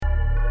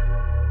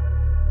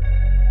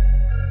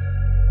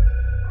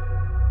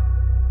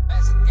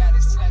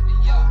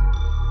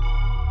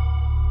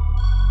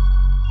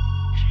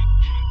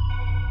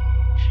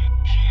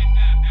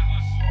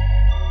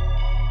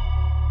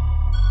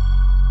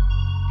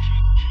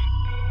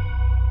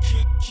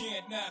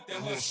have to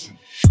hustle.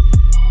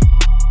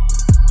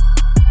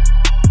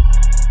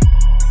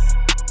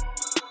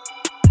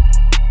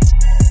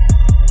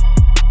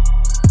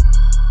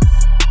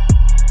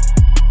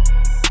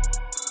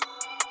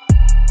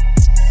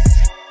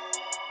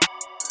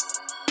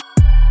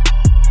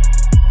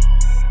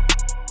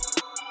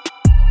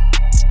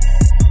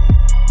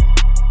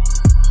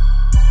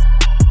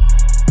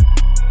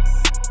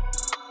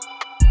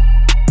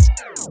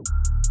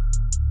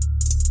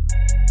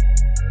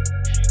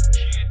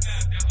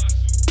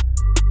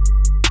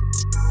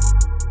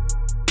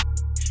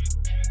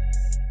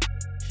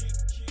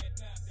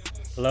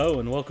 Hello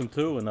and welcome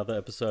to another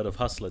episode of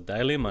Hustler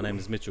Daily. My name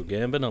is Mitchell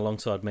Gambin.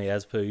 Alongside me,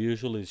 as per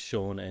usual, is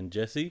Sean and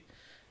Jesse.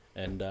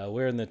 And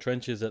we're in the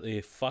trenches at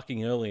the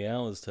fucking early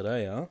hours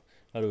today, huh?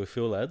 How do we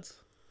feel,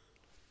 lads?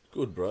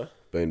 Good, bro.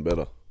 Been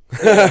better.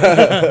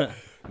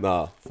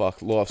 Nah,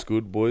 fuck. Life's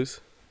good, boys.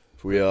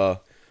 If we are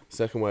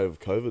second wave of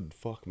COVID,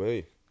 fuck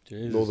me.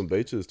 Jesus. Northern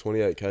Beaches,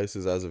 28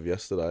 cases as of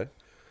yesterday.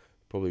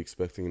 Probably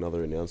expecting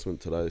another announcement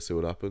today to see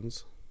what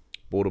happens.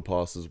 Border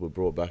passes were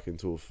brought back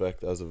into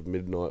effect as of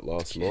midnight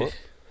last night.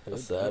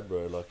 That's sad,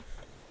 bro. Like,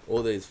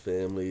 all these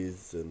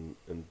families and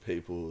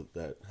people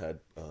that had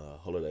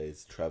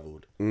holidays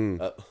travelled,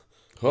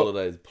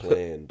 holidays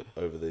planned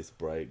over this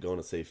break, going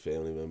to see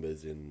family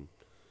members in,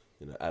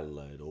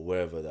 Adelaide or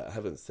wherever that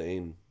haven't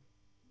seen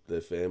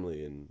their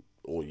family in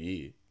all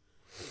year.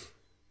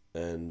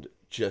 And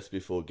just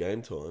before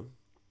game time,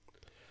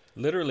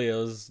 Literally,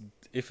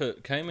 if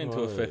it came into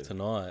effect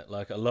tonight,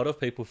 like a lot of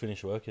people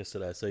finished work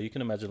yesterday, so you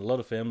can imagine a lot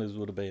of families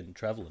would have been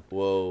travelling.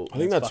 well, I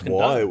think It's that's fucking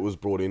why done. it was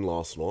brought in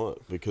last night,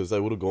 because they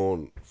would have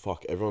gone,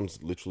 fuck,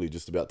 everyone's literally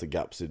just about to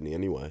gap Sydney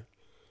anyway.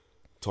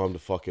 Time to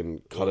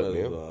fucking cut it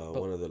now.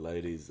 one of the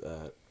ladies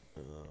at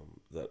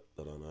that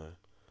I know,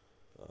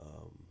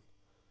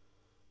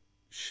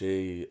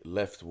 she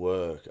left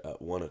work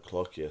at 1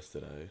 o'clock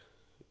yesterday,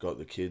 got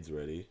the kids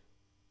ready,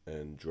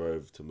 and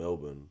drove to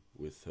Melbourne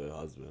with her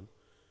husband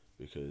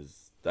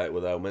because they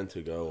were meant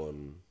to go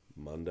on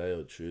Monday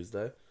or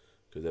Tuesday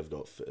because they've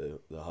got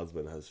the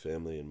husband has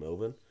family in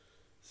Melbourne,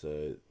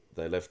 so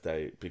they left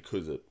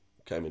because it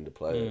came into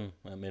play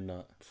At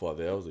midnight. 5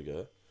 hours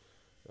ago.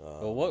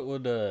 Well, what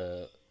would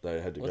They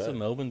had to what's go. the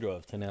Melbourne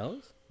drive? 10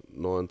 hours?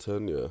 9,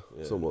 10, yeah.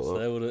 Something like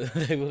So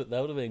that. they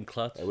would have been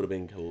clutch. They would have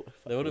been cool.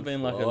 They would have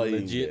been like a Flying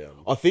legit. down.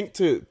 I think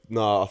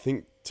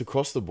to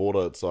cross the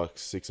border, it's like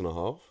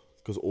 6.5.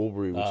 Because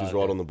Albury, which is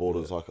right okay. on the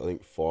border, is like, I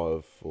think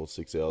 5 or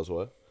 6 hours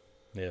away.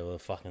 Yeah, well,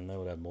 fucking, they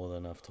would have more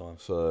than enough time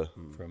So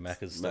for a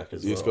Macca's stop Macca's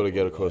as you well. just got to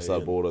get all across the way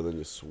that in. border, then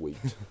you're sweet.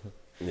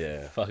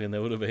 Yeah. Fucking,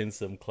 there would have been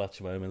some clutch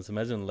moments.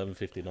 Imagine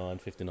 11:59,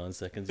 59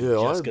 seconds. Yeah,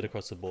 You just I- get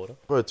across the border.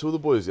 Bro, two of the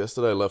boys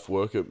yesterday left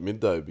work at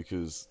midday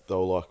because they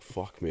were like,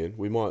 fuck, man,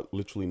 we might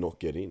literally not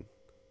get in.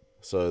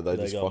 So they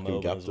They just go fucking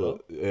Melbourne gapped as well?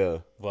 it. Yeah.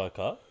 Via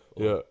car?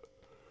 Yeah.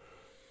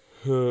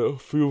 A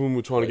few of them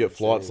were trying to Great get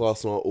flights scenes.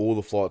 last night. All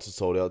the flights are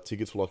sold out.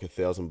 Tickets were like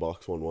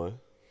 $1,000 one way.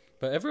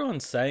 But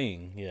everyone's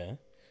saying, yeah,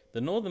 the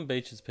Northern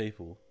Beaches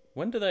people,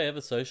 when do they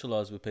ever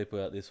socialise with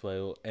people out this way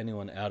or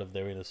anyone out of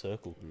their inner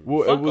circle?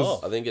 Well, Fuck it was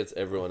off. I think it's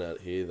everyone out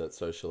here that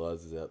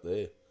socialises out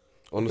there.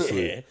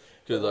 honestly. Yeah.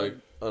 Because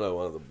I know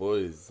one of the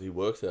boys. He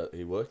worked out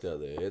there.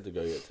 He had to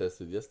go get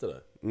tested yesterday.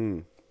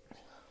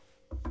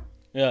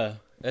 Yeah.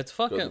 It's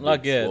Got the fucking, big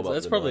like, yeah, swab up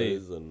it's the probably,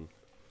 nose and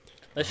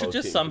they the should whole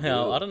just kit and somehow,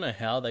 caboodle. I don't know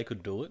how they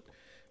could do it,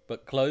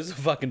 but close the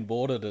fucking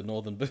border to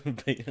northern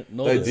did.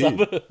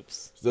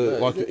 suburbs.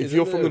 Like, isn't if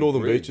you're there from a the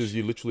Northern bridge? Beaches,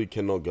 you literally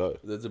cannot go.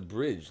 There's a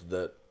bridge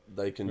that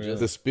they can Really?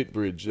 just The Spit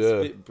Bridge, yeah.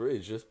 spit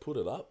bridge. Just put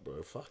it up,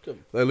 bro. Fuck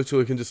them. They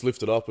literally can just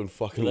lift it up and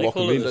fucking Do they lock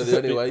them call it in. the So the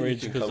only spit way you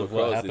bridge can because come of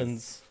what across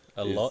happens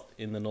a is- lot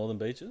in the Northern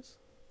Beaches?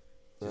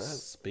 No.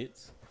 Just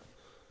spits.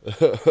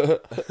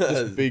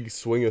 Just big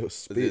swinger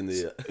As in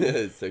spits.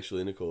 the sexual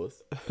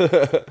intercourse. I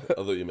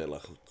thought you meant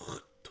like.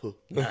 So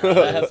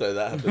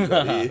that happens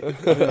out here.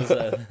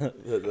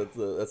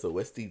 That's a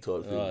Westie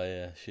type thing. Oh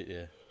yeah, shit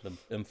yeah. The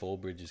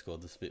M4 bridge is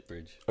called the Spit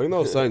Bridge. I think they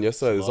were saying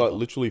yesterday, there's like Lava.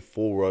 literally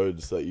 4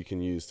 roads that you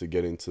can use to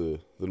get into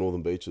the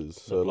Northern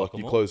Beaches. So block like you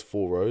them all? close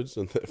 4 roads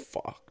and they're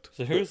fucked.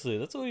 So seriously,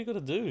 that's all you got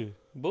to do.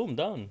 Boom,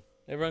 done.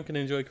 Everyone can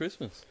enjoy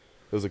Christmas.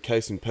 There's a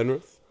case in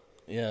Penrith.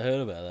 Yeah, I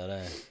heard about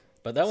that.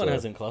 But that one So-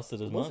 hasn't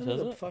clustered as much, Wasn't has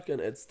it a it? fucking?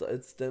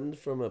 It stemmed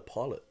from a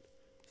pilot.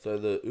 So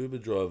the Uber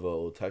driver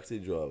or taxi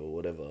driver,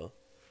 whatever,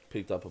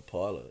 picked up a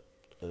pilot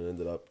and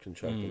ended up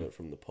contracting it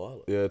from the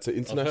pilot. Yeah, it's an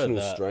international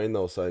that. strain they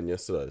were saying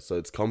yesterday. So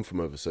it's come from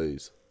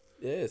overseas.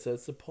 Yeah, so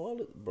it's the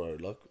pilot, bro.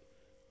 Like,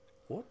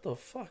 what the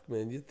fuck,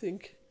 man? You'd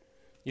think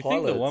You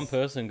think that one pilots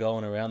person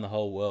going around the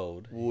whole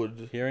world,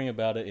 would hearing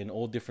about it in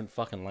all different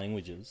fucking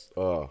languages,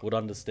 Oh, would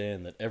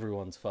understand that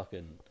everyone's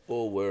fucking...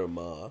 all wear a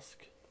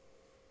mask.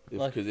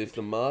 Like- Because if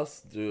the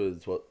masks do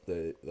is what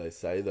they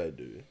say they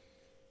do,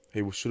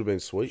 he should have been you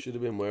sweet. should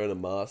have been wearing a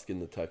mask in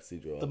the taxi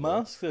driver. The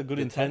masks are good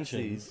The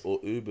intentions. taxis or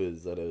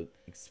Ubers that are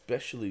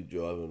especially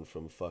driving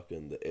from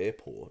fucking the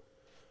airport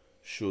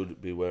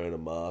should be wearing a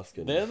mask.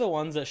 And They're the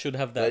ones that should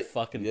have that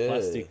fucking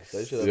plastic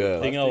They should have Yeah.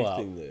 a thingo plastic up.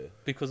 thing there.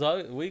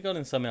 Because we got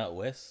in some out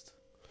west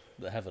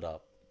that have it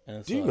up. And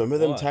it's Do you like, remember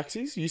them why?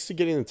 taxis? You used to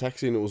get in a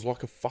taxi and it was like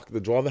the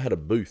driver had a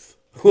booth.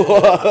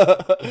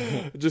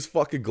 Just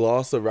fucking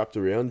glass that wrapped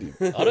around him.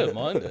 I don't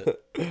mind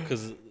it,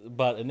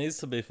 but it needs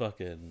to be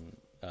fucking,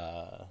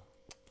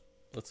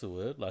 what's the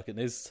word? Like, it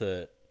needs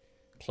to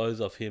close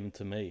off him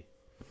to me,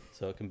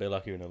 so it can be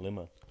like you're in a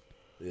limo.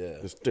 Yeah.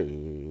 Just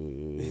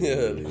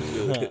Yeah.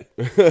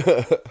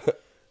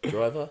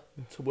 Driver,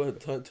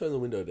 turn the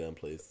window down,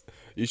 please.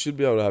 You should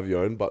be able to have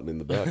your own button in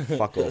the back.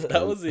 Fuck off. That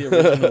cunt. was the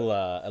original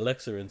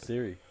Alexa and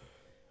Siri.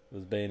 It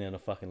was being in a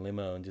fucking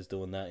limo and just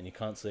doing that, and you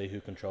can't see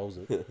who controls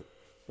it.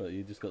 But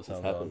you just got It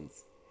something on.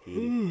 happens.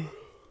 Beauty.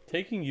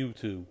 Taking you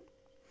to.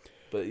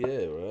 But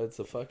yeah, right. It's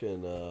a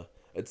fucking.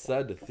 It's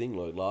sad to think,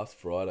 like last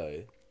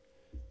Friday,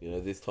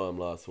 this time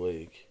last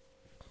week,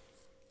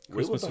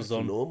 Christmas we were back was to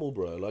on. normal,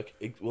 bro. Like,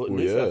 New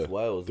yeah. South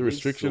Wales, The we've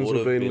restrictions sort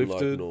were of being been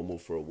lifted. like normal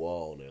for a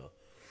while now,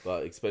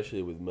 but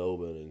especially with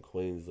Melbourne and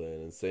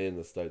Queensland and seeing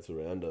the states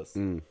around us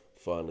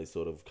finally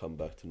sort of come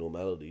back to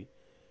normality,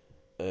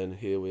 and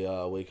here we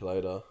are a week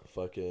later,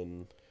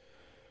 fucking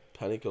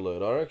panic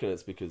alert. I reckon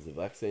it's because the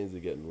vaccines are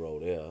getting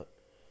rolled out,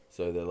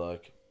 so they're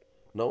like,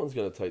 no one's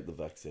going to take the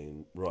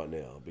vaccine right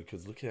now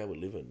because look how we're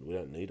living. We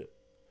don't need it.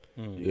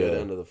 You go Yeah.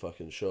 down to the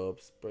fucking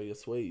shops, bro, you're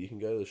sweet. You can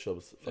go to the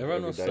shops Everyone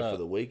every will day start- for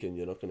the week and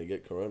you're not going to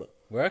get corona.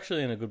 We're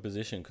actually in a good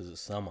position because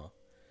it's summer.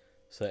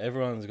 So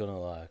everyone's going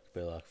to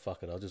be like,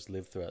 fuck it, I'll just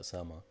live throughout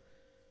summer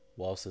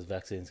whilst this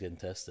vaccine's getting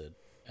tested.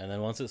 And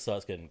then once it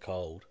starts getting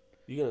cold,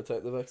 You going to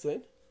take the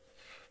vaccine?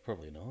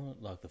 probably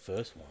not, like the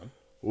first one.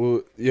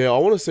 Well, yeah, I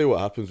want to see what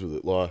happens with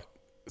it. Like,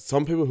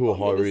 some people who are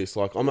high there's- risk,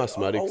 like I'm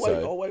asthmatic,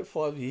 I'll wait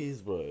 5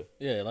 years, bro.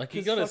 Yeah, like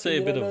you 'Cause got to fucking see a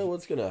you bit don't know of...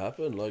 what's going to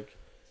happen. Like,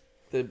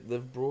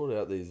 they've brought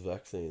out these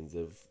vaccines.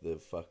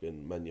 They've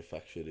fucking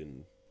manufactured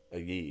in a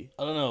year.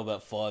 I don't know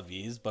about 5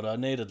 years, but I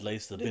need at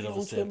least a bit of a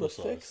long-term sample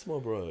size. effects, my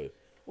bro.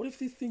 What if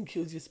this thing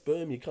kills your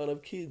sperm? You can't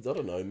have kids. I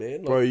don't know, man.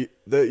 Like, bro. You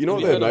know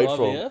what Have they're you made heard of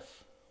from? IVF?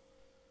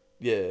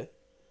 yeah,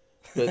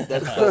 but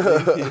that's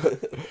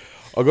something.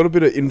 I got a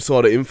bit of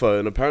insider info,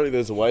 and apparently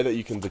there's a way that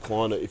you can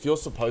decline it if you're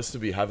supposed to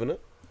be having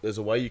it. There's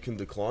a way you can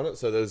decline it.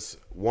 So there's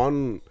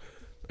one,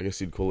 I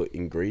guess you'd call it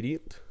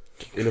ingredient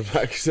in a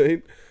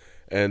vaccine,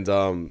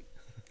 and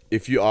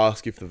if you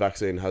ask if the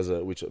vaccine has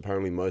it, which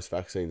apparently most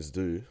vaccines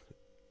do,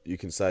 you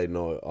can say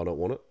no, I don't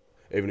want it,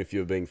 even if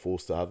you're being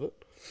forced to have it.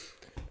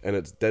 And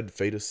it's dead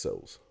fetus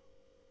cells.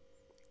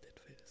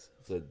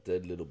 So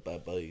dead little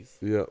babies.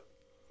 Yeah.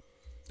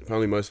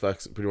 Apparently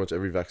pretty much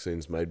every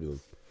vaccine's made with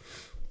them.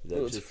 Is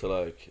that just to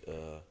like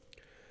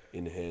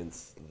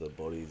enhance the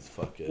body's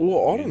fucking?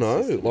 Well, I don't immune know.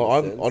 system in a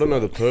Like, sense? I don't know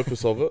the Like,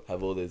 purpose of it,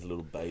 have all these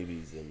little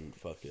babies and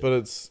fucking. but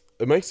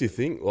it makes you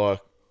think. Like,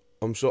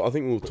 I'm sure. I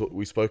think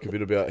we spoke a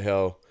bit about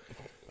how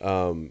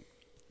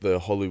the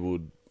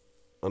Hollywood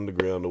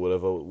underground or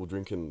whatever were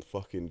drinking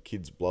fucking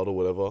kids' blood or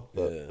whatever,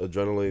 that Yeah.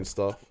 adrenaline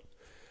stuff.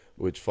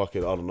 Which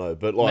fucking I don't know,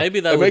 but like Maybe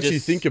they it were makes you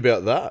just- think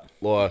about that.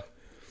 Like,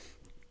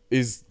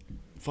 is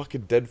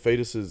fucking dead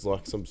fetuses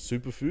like some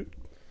superfood,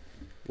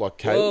 like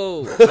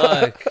kale, Whoa,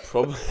 like,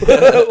 Probably.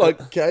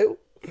 like kale?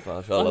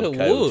 Fuck, Like I love it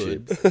kale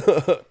would. chips.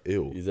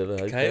 Ew. You ever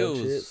had kale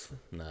kale's... chips?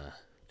 Nah.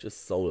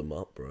 Just salt them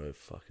up, bro.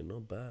 Fucking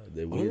not bad.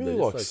 They're I weird. don't really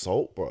They're like just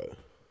salt, bro.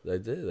 They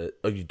do.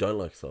 Oh, you don't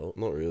like salt?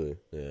 Not really.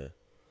 Yeah.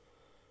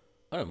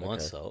 I don't mind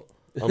Okay. salt.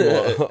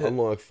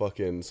 Unlike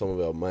fucking some of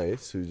our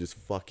mates who just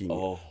fucking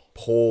Oh,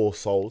 pour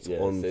salt yeah.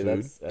 on see, food.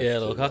 that's Yeah,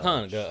 look, I too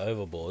can't much. go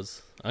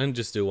overboards. I can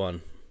just do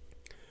one.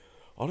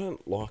 I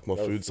don't like my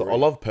That was food. So I three.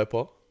 love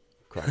pepper,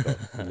 cracker.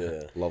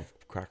 Yeah. Love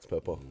cracked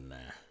pepper. Nah.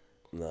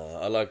 Nah,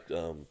 I like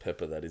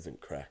pepper that isn't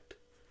cracked.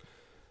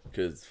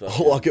 Because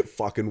I like it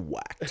fucking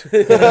whacked.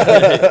 Give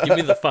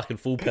me the fucking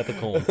full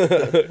peppercorn.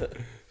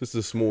 Just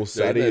a small Do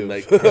you reckon satty they of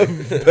make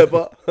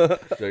pepper.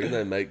 do you reckon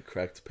they make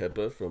cracked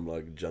pepper from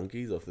like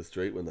junkies off the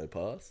street when they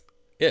pass?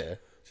 Yeah.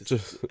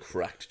 Just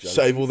Cracked junkies.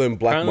 shave all them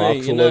black Apparently,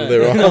 marks you all know- over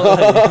their you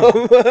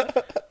arm.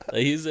 know,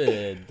 they use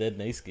a dead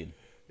knee skin.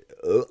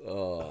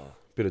 Oh,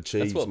 Bit of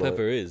cheese, That's what mate.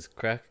 pepper is.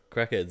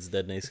 Crackhead's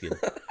dead knee skin.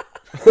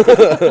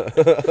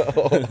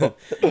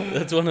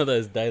 That's one of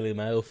those Daily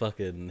Mail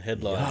fucking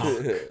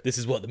headlines. This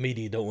is what the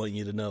media don't want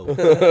you to know.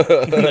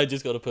 And they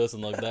just got a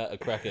person like that, a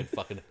crackhead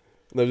fucking...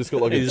 They've just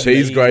got like a His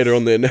cheese knees. grater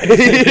on their knee.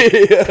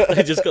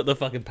 They just got the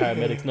fucking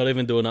paramedics not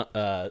even doing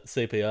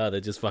CPR.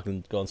 They're just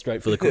fucking going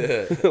straight for the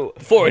cook.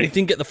 Before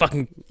anything, get the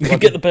fucking...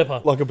 get the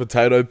pepper. Like a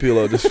potato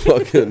peeler, just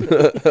fucking.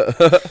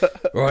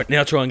 Right,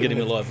 now try and get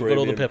him alive. We've got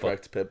all the premium pepper.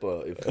 cracked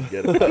pepper. If you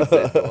get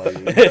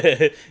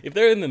it, If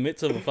they're in the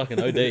midst of a fucking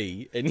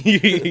OD and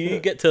you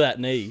get to that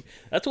kney,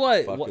 that's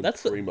why. Fucking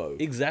That's primo.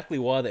 exactly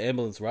why the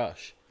ambulance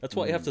rush. That's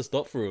why you have to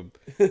stop for them.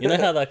 You know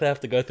how like they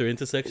have to go through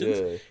intersections.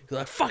 Yeah. You're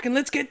like, fucking,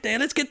 let's get there.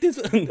 Let's get this.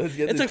 get it's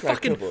this like crack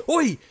fucking, pepper.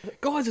 oi,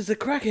 guys, it's a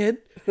crackhead.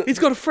 He's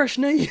got a fresh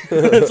knee.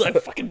 It's like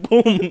fucking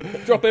boom,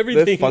 drop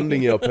everything. They're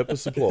funding our pepper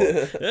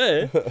supply.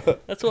 Yeah,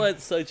 that's why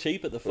it's so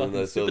cheap at the and fucking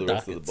they sell the super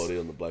rest of the darkets. body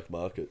on the black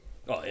market.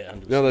 Oh yeah,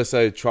 100%. You know they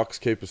say trucks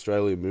keep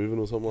Australia moving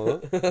or something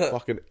like that?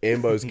 Fucking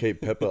Ambos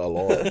keep Pepper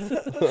alive.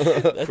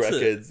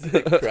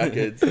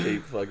 Crackheads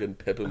keep fucking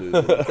pepper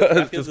moving.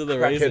 Crackers are the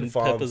Crackhead reason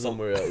farm peppers.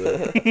 somewhere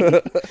out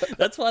there.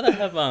 That's why they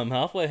have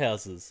halfway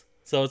houses.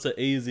 So it's an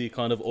easy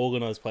kind of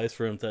organised place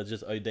for them to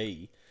just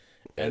OD,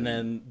 and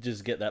then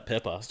just get that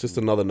pepper. It's just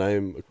another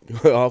name.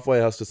 Halfway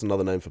house, just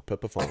another name for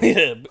Pepper Farm.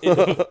 Yeah,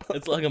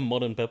 it's like a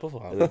modern pepper And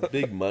farm. there's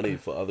big money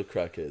for other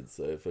crackheads.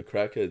 So if a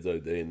crackhead's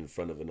ODing in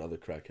front of another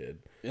crackhead,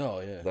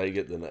 Oh yeah, they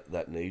get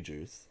that knee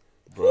juice.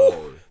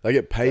 Bro, They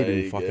get paid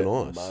they in fucking get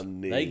ice.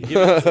 money. they give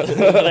it.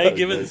 They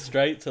give it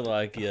straight to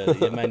like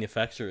your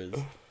manufacturers.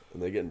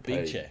 And they're getting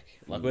Big paid. check.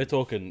 Like we're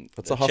talking.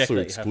 That's a check hustler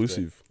that you have to-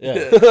 exclusive.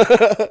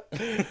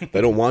 Yeah,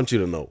 They don't want you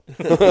to know.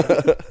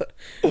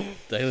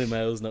 Daily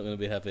Mail's not going to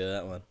be happy with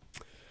that one.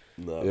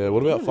 No, Yeah,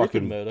 what about Rupert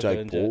fucking Murdoch Jake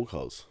and Paul,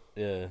 cuz?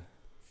 Yeah,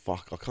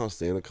 Fuck, I can't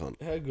stand the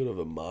cunt. How good of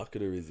a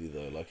marketer is he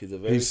though? Like he's a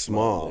very He's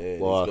smart, man.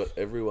 like- He's got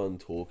everyone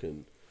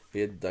talking. He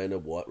had Dana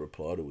White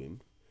reply to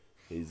him.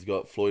 He's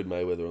got Floyd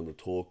Mayweather on the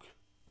talk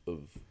of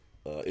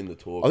in the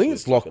talk. I think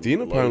it's locked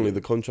in, apparently.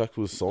 The contract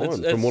was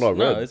signed, from what I read.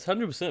 No, it's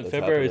 100% It's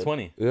February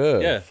happening. 20. Yeah.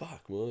 Yeah,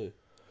 Fuck me.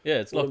 yeah,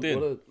 it's locked What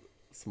in. a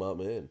smart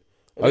man.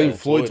 I think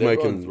Floyd's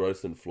everyone's making-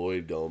 roasting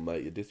Floyd, going,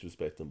 mate, you're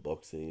disrespecting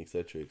boxing,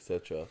 etc.,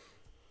 etc. What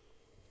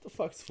the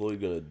fuck's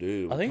Floyd gonna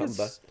do? I think Come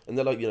it's- back, and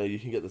they're like, you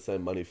can get the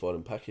same money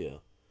fighting Pacquiao.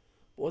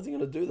 Why is he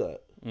gonna do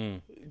that?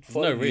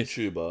 Fight no a risk.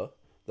 YouTuber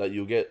that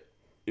you'll get,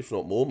 if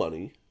not more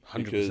money,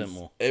 100% because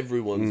more.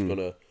 everyone's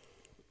gonna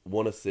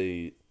want to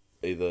see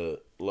either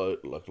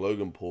like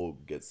Logan Paul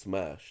get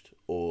smashed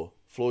or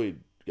Floyd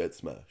get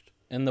smashed.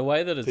 And the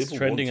way that it's People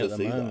trending want at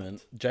to the see that.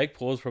 moment, Jake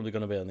Paul's probably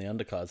going to be on the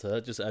undercard, so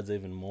that just adds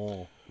even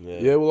more.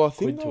 Yeah, well, I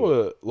think Quid they to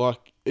were,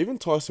 like, even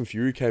Tyson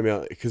Fury came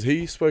out, because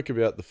he spoke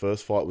about the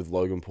first fight with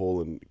Logan Paul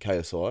and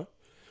KSI.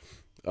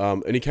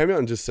 And he came out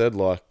and just said,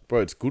 like, bro,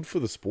 it's good for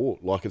the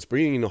sport. Like, it's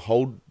bringing in a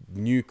whole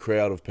new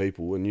crowd of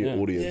people, a new Yeah.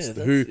 audience Yeah,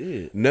 that's who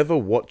it. never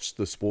watched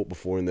the sport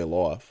before in their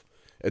life.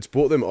 It's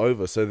brought them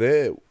over, so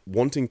they're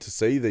wanting to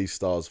see these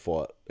stars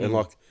fight. And,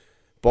 like,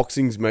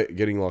 boxing's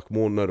getting, like,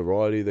 more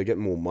notoriety. They're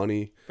getting more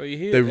money. But you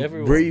hear They're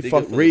everyone... bigger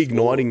for the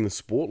reigniting the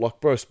sport.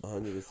 Like, bro,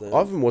 100%. I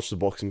haven't watched a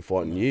boxing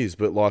fight in years,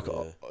 but, like,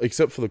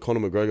 except for the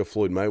Conor McGregor,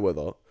 Floyd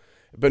Mayweather.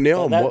 But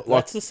now But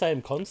like, that's the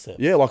same concept.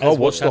 yeah, like, as I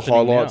watched the what's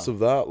happening highlights now. of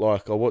that.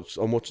 Like, I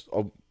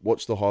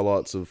watched the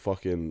highlights of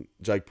fucking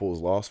Jake Paul's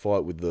last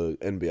fight with the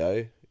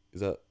NBA. Is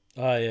that...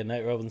 Oh, yeah,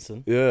 Nate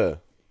Robinson. Yeah.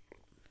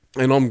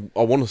 And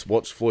I want to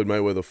watch Floyd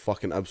Mayweather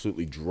fucking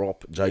absolutely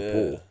drop Jake Yeah.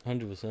 Paul.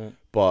 100%.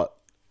 But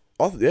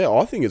I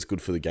think it's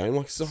good for the game.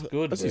 Like, it's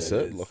good, as you bro.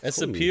 said, like, It's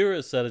the cool.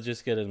 purists that are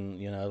just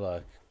getting,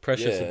 like,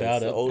 precious Yeah, about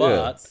it's it. the old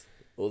But heads.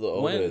 All the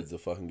old when- heads are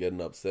fucking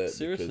getting upset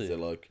Seriously. because they're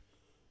like,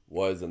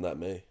 why isn't that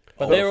me?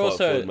 But I they're wanna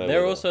fight also Floyd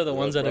they're Mayweather. also the You're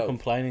ones like, that are "Bruv,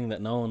 complaining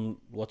that no one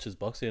watches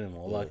boxing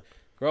anymore. Like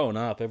growing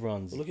up,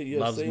 everyone's Look at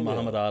loves UFC now.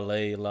 Muhammad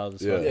Ali,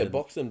 loves Yeah. Yeah, fucking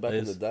boxing back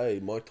in the there's day,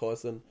 Mike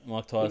Tyson.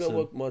 Mike Look at Tyson.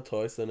 what Mike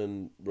Tyson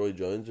and Roy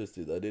Jones just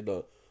did. They did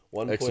like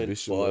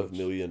Exhibition 1.5 match.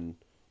 million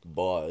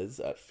buys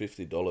at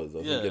 $50. I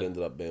Yeah. think it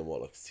ended up being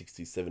like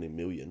 60, 70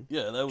 million.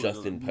 Yeah, that was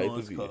just a in nice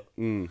pay-per-view. cut.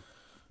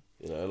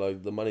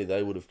 Like the money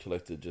they would have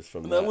collected just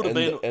from And that, that would have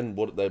been- and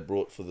what they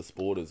brought for the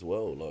sport as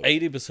well. Like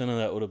 80% of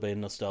that would have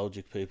been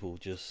nostalgic people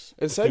just.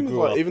 And same who with grew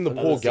like up- even the I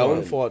know Paul that's Gallen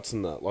right. fights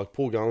and that, like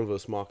Paul Gallen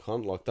versus Mark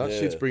Hunt, like that Yeah.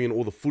 shit's bringing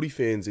all the footy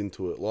fans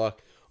into it. Like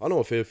I know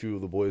a fair few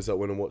of the boys that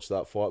went and watched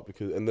that fight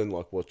because, and then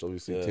like watched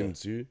obviously Yeah. Tim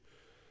Tszyu.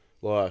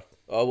 Like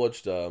I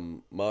watched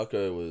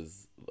Marco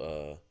was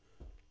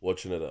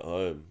watching it at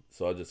home,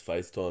 so I just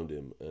FaceTimed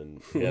him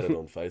and he had it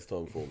on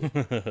FaceTime for me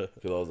because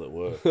I was at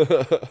work,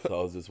 so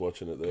I was just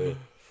watching it there.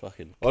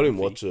 Fucking. I didn't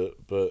comfy. watch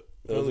it, but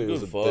It was a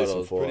good fight. I decent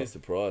was pretty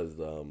surprised.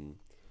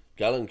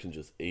 Gallen can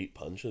just eat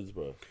punches,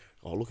 bro.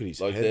 Oh, look at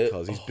his Like head, that-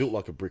 cuz he's built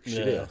like a brick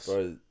shit Yeah. house.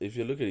 Bro, if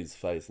you look at his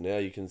face now,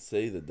 you can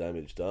see the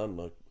damage done.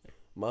 Like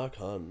Mark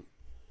Hunt,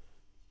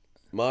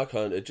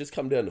 it just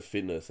come down to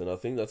fitness, and I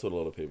think that's what a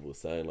lot of people are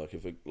saying. Like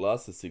if it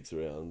lasts the 6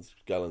 rounds,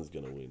 Gallen's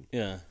gonna win,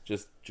 Yeah.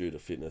 just due to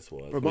fitness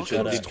wise. Bro, Mark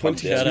Shout Hunt's out-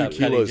 22 shout out Paddy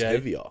kilos J.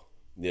 heavier.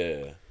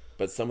 Yeah,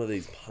 but some of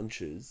these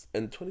punches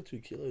and 22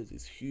 kilos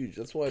is huge.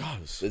 That's why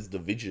Guys. there's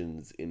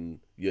divisions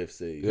in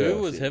UFC. Yeah. Who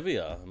was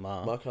heavier?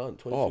 Mark Hunt,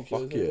 22 Oh,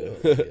 kilos. fuck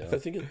yeah. heavier. I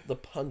think the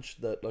punch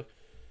that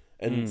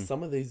and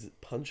some of these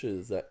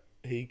punches that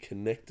he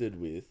connected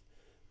with,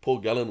 Paul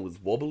Gallen was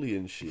wobbly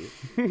and shit,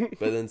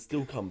 but then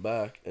still come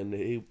back, and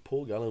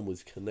Paul Gallen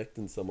was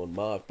connecting someone,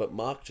 Mark, but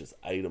Mark just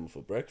ate him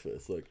for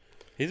breakfast. Like,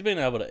 He's been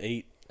able to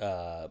eat.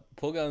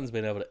 Paul Gallen's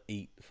been able to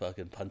eat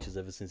fucking punches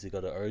ever since he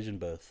got an Origin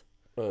berth.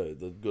 bro,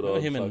 the good Remember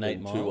old him and fucking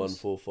Nate Miles?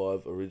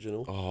 2145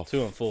 original. Oh,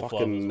 2 and 4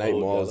 fucking was Nate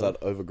Paul Miles, Gallen.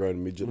 that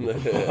overgrown midget.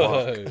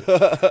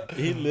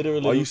 He literally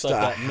I looks used like to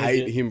that hate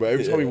midget. him, bro.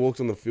 Every time he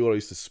walked on the field, I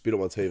used to spit on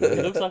my He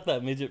TV. looks like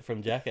that midget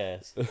from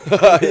Jackass.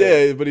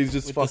 Yeah, but he's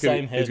just With the same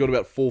fucking. head. He's got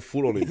about 4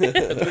 foot on him.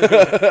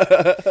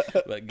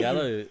 But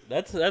Gallo,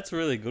 that's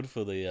really good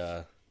for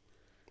the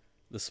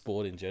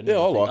sport in general.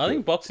 Yeah, I like I it.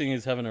 think boxing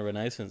is having a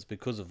renaissance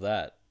because of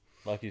that.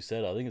 like you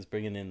said, I think it's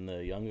bringing in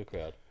the younger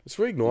crowd. It's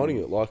reigniting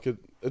it. Like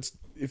it's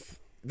if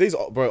these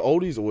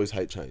oldies always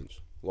hate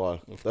change.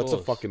 Like Of that's a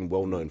course. fucking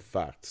well-known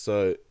fact.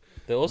 So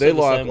They're also they're the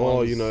like, same oh,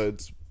 ones- you know,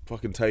 it's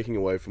fucking taking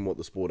away from what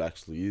the sport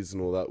actually is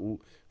and all that. Well,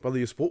 brother,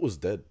 your sport was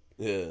dead.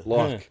 Yeah.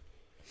 Like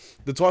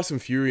the Tyson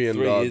Fury and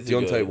 3 years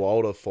Deontay ago.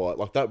 Wilder fight,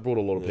 like that brought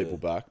a lot of people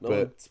back. No but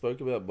one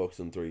spoke about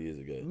boxing 3 years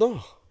ago.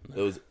 no,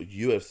 It was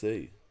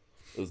UFC.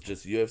 It was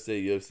just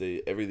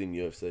UFC, everything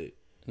UFC.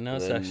 now And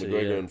it's then actually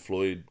McGregor and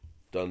Floyd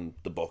done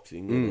the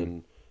boxing, and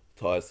then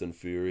Tyson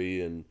Fury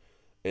and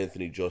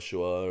Anthony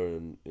Joshua,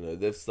 and you know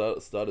they've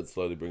started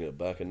slowly bringing it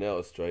back. And now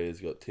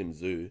Australia's got Tim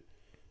Tszyu,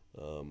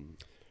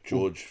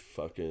 George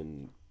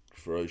fucking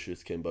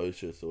Ferocious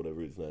Cambocious or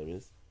whatever his name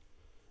is,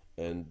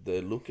 and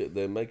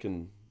they're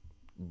making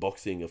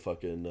boxing a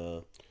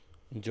fucking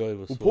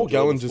enjoyable sport. Paul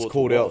Gallen just sport to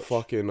called out watch.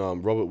 fucking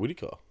Robert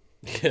Whittaker.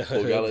 Yeah, I Paul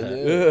heard Gallen, that.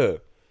 yeah. Yeah,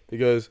 he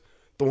goes,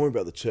 don't worry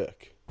about the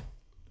check.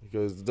 He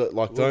goes,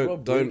 like Well,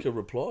 Rob don't Whittaker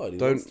replied. He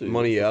wants don't to.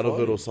 money He wants out to of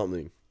fight it or him.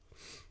 something.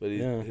 But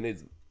Yeah.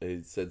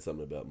 he said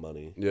something about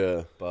money,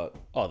 Yeah, but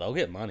Oh, they'll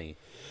get money.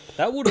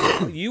 That would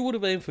have you would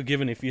have been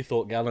forgiven if you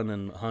thought Gallen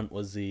and Hunt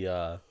was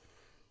the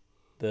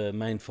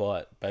main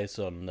fight based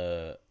on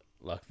the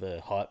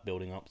hype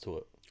building up to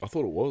it. I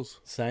thought it was.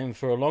 Same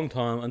for a long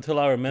time until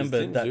I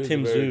remembered that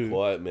Tim a very Tszyu.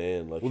 quiet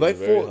man. Like Well, he's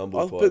they a very fought,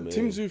 humble, quiet but man.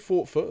 Tim Tszyu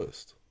fought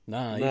first.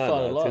 Nah, he No,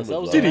 fought no, a lot. Tim That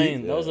was was the last.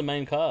 main. That was Yeah. the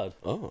main card.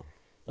 Oh,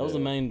 That was the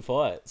main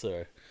fight.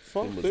 So,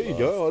 fuck! Tim was There you last.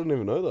 go. I didn't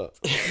even know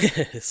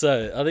that.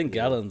 so I think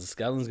Gallen's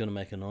gonna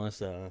make a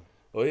nice.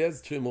 Well, he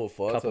has 2 more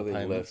fights, Couple I think,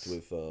 payments.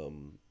 left with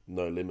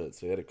No Limits.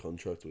 So he had a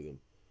contract with him.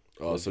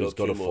 Oh, so he's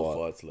got to 2 more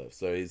fight. fights left.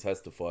 So he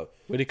has to fight.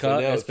 Whittaker, So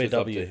now it's just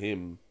up to SBW.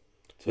 him.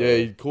 Yeah,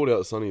 he called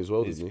out Sonny as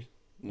well, He's- didn't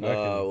he?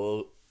 Nah,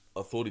 well,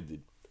 I thought he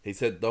did. He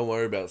said, don't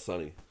worry about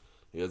Sonny.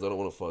 He goes, I don't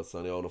want to fight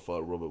Sonny. I want to fight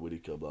Robert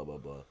Whittaker, blah, blah,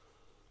 blah.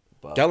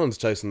 But Gallen's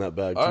chasing that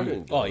bag I too.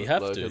 reckon Oh, you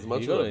have like, to. As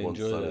much You as gotta I want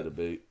enjoy Sonny that. to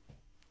beat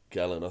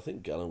Gallen, I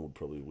think Gallen would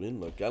probably win.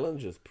 Like,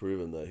 Gallen's just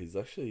proven that he's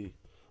actually...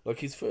 Like,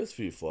 his first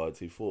few fights,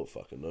 he fought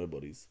fucking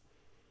nobodies.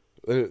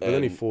 Then he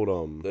And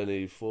fought Then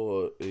he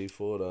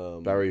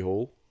fought Barry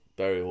Hall.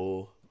 Barry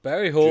Hall.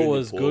 Barry Hall Junior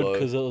was good Paulo.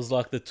 because it was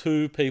like the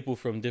 2 people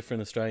from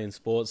different Australian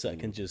sports that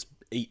can just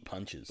eat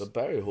punches. But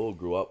Barry Hall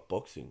grew up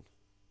boxing.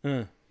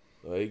 Huh.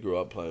 He grew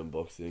up playing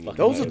boxing. Fucking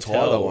That was a made tie, that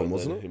AFL, one, and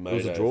wasn't then it? he It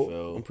was made a draw.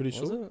 AFL. I'm pretty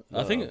Was sure. it?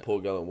 I think. Paul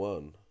Gallen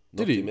won.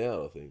 Did Knocked he? him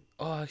out, I think.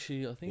 Oh,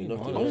 actually, I think He he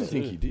knocked might him I have don't out.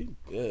 think too. he did.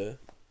 Yeah. There you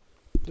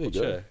We'll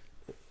go. check.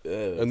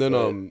 Yeah. And then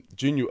so-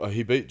 Junior,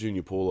 he beat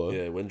Junior Paulo.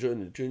 Yeah, when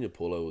Junior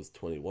Paulo was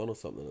 21 or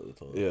something at the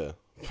time. Yeah,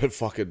 but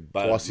fucking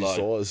But, twice his like,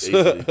 size.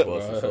 easily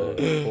twice his Bro,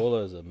 size.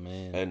 Paulo's a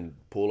man. And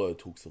Paulo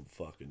took some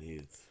fucking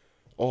hits.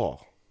 Oh,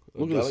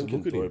 look at this! Gallen can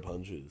Look at throw him.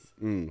 punches.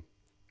 Mm.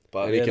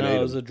 But And he yeah, can no, eat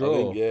it was him. a I draw.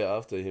 think, yeah,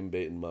 after him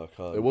beating Mark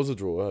Hunt. It was a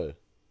draw, eh?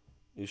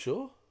 You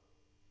sure?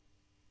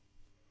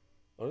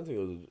 I don't think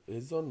it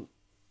was.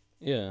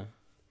 Yeah.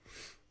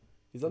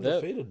 He's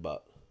undefeated,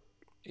 but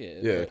Yeah,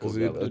 Yeah, the- 'cause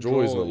the a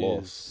draw isn't a draw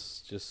loss.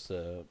 is Just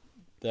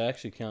they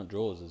actually count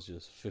draws as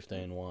just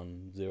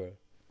 15-1-0.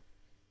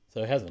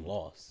 So he hasn't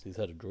lost. He's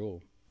had a draw.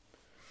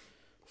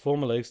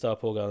 Former league star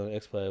Paul Gallen,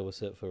 ex-player, was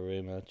set for a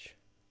rematch.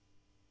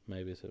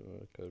 Maybe it's a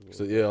code word.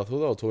 So yeah, I thought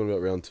they were talking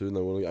about round 2, and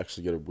they want to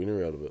actually get a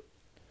winner out of it.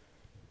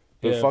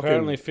 But Yeah, fucking-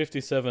 apparently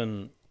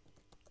 57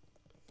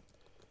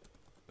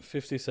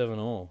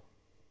 all.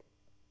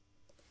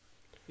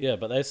 Yeah,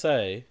 but they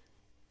say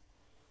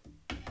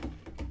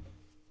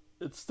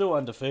it's still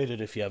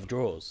undefeated if you have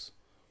draws.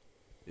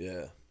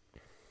 yeah.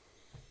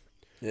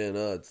 Yeah,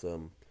 no, it's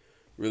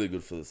really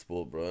good for the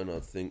sport, bro. And I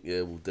think,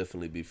 yeah, we'll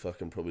definitely be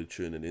fucking probably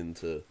tuning in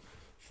to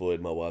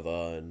Floyd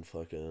Mayweather and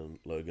fucking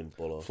Logan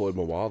Paul. Floyd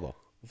Mayweather.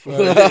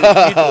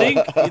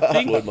 You'd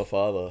think Floyd, my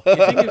father. you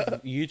think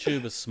if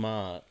YouTube is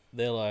smart,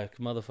 they're like,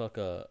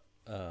 motherfucker,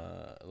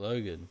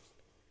 Logan,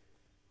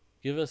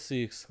 give us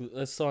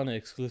let's sign an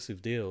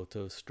exclusive deal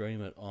to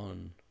stream it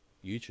on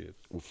YouTube.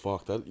 Well,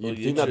 fuck that. Well,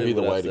 You'd think that'd be YouTube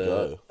the would way have to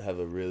go. Have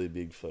a really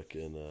big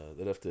fucking.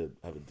 They'd have to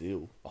have a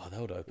deal, Oh, they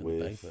would open With,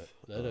 the bank.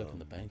 They'd open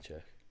the bank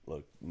check.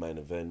 like main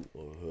event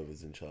or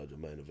whoever's in charge of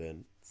main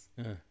events,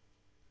 Yeah.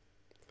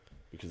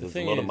 because The there's a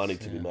thing lot of is, money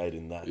to be yeah. made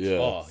in that. Yeah.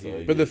 Oh,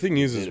 yeah. But the thing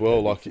is, you as need well,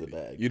 to pay like for the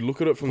bag. you'd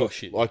look at it from Oh, the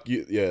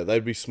shit. yeah,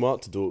 they'd be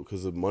smart to do it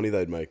because of the money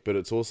they'd make. But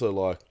it's also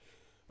like,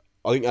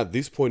 I think at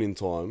this point in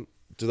time,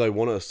 do they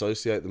want to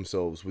associate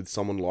themselves with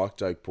someone like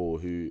Jake Paul,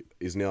 who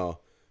is now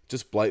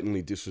just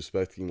blatantly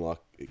disrespecting, like,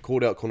 it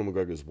called out Conor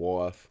McGregor's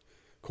wife,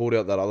 called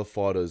out that other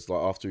fighters,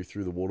 like, after he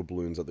threw the water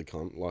balloons at the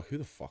cunt. Like, who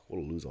the fuck? What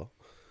a loser.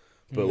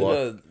 But,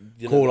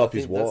 called I up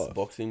his think that's wife.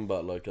 boxing,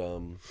 but like I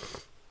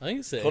think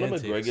it's the Conor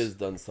antics. McGregor's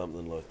done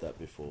something like that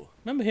before.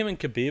 Remember him and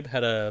Khabib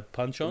had a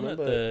punch on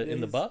Remember, in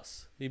the he's-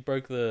 bus? He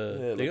broke the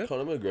Yeah, thing. like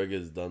Conor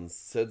McGregor's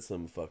said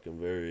some fucking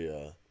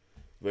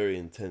very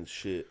intense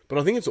shit. But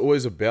I think it's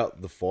always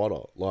about the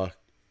fighter. Like,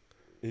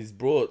 He's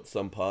brought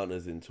some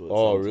partners into it.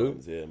 Oh, really?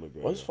 sometimes. Yeah,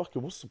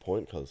 McGregor. what's the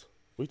point, cuz?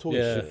 What are you talking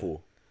Yeah. shit for?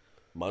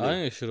 Money. I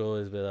think it should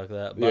always be like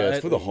that. But Yeah,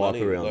 it's for the hype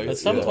money, around like- it. But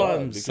Yeah,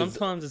 sometimes, because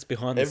sometimes it's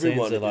behind the scenes.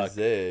 Everyone They're is like,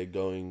 there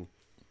going,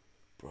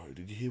 bro,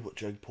 did you hear what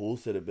Jake Paul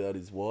said about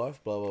his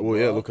wife? Blah, blah, Well,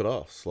 blah. yeah, look at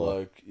us.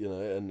 Like, you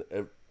know,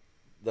 and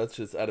that's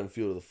just adding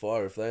fuel to the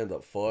fire. If they end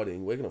up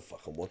fighting, we're going to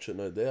fucking watch it,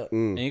 no doubt.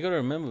 And you got to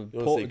remember,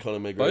 You want to see Conor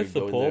McGregor both the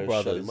go in Paul there and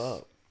shut brothers him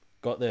up.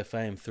 got their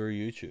fame through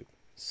YouTube.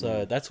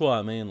 So that's why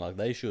I mean, like,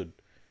 they should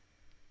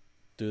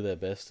do their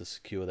best to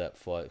secure that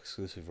fight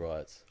exclusive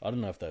rights. I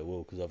don't know if they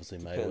will, because obviously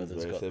Depends,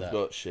 Mayweather's bro. got If they've that.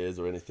 got shares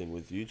or anything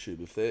with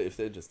YouTube, if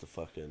they're just a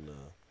fucking,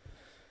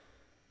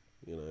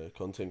 you know,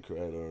 content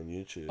creator on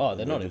YouTube. Oh,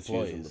 they're and not just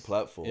using employees. the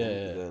platform,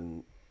 Yeah.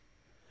 then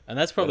And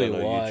that's probably don't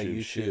know why YouTube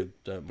YouTube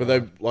shit. don't.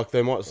 But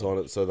they might sign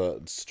it so that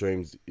it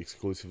streams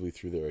exclusively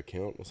through their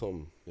account or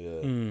something.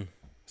 yeah.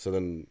 So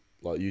then,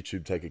 like,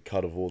 YouTube take a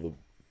cut of all the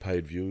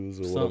paid viewers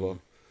or whatever. Something.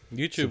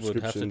 YouTube would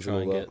have to Subscriptions try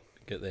and and all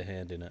get their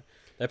hand in it.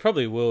 They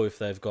probably will if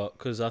they've got,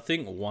 because I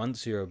think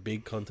once you're a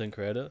big content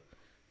creator,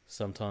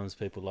 sometimes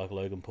people like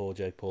Logan Paul,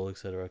 Jake Paul,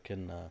 etc.,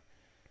 can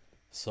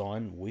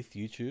sign with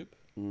YouTube.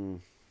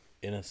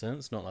 In a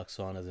sense, not like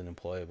sign as an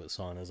employer, but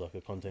sign as like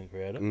a content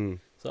creator.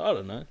 So I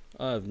don't know.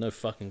 I have no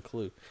fucking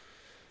clue.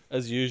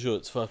 As usual,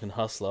 it's fucking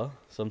Hustler.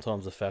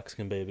 Sometimes the facts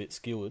can be a bit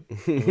skewered.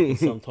 And we can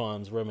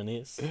sometimes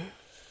reminisce.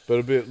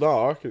 But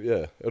I reckon,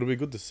 yeah, it'll be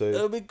good to see.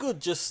 It'll be good.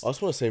 Just I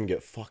just want to see him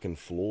get fucking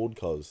floored,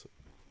 cuz.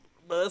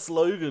 but that's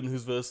Logan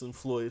who's versing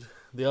Floyd.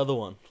 The other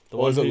one. The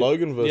Is it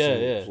Logan versus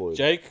yeah. Floyd?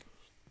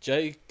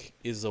 Jake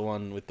is the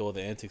one with all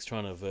the antics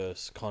trying to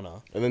verse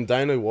Connor. And then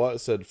Dana White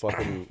said,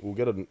 fucking, we'll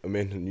get an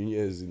Amanda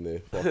Nunez in there.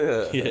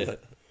 Fuck. Yeah.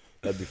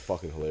 That'd be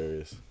fucking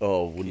hilarious.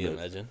 Oh, Can wouldn't you it?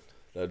 imagine?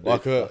 That'd be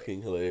Like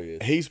fucking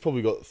hilarious. He's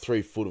probably got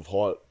 3 foot of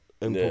height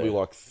and Yeah. probably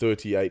like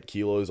 38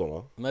 kilos on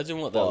her. Imagine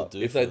what that would But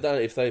do.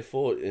 if they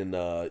fought in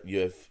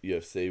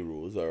UFC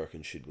rules, I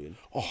reckon she'd win.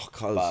 Oh,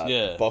 cuz. But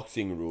Yeah.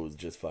 boxing rules,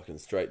 just fucking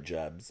straight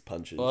jabs,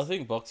 punches. Well, I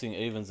think boxing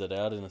evens it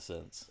out in a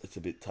sense. it's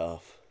a bit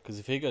tough. Because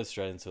if he goes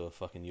straight into a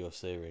fucking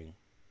UFC ring,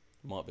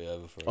 it might be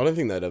over for I him. don't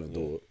think they'd ever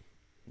do it.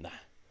 Nah.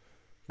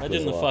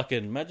 Imagine the Like-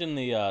 fucking. Imagine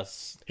the.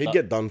 He'd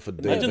get done for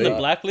Imagine DV. the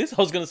blacklist.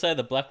 I was going to say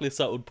the blacklist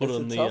that would put It's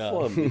on a the tough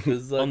one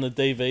because like, on the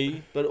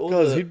DV. but all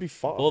Cuz the he'd be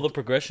fucked. All the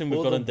progression we've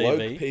all got the on woke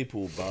DV.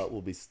 people, but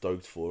will be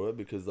stoked for it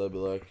because they'll be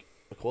like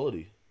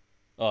equality.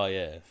 Oh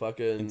yeah.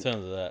 Fucking In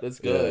terms of that, let's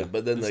go. Yeah.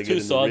 But then There's they two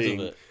get in the sides of ring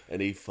it.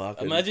 and he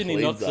fucking imagine he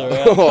cleans knocks up.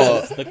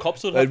 her out. The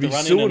cops would have They'd to be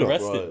run in and suing her,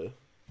 arrest him. Bro.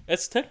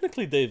 It's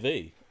technically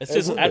DV. It's It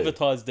just would be.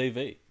 advertised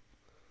DV.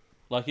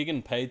 Like you're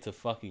getting paid to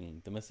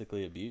fucking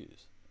domestically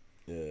abuse.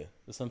 Yeah.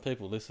 There's some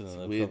people listening.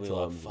 They're weird probably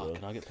times, like, bro. "Fuck,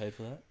 can I get paid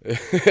for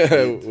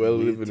that?" We're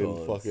weird living in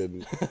times.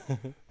 fucking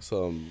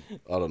some,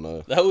 I don't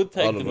know. That would I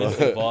take don't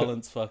domestic know.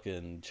 violence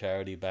fucking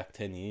charity back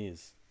 10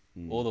 years.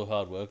 All the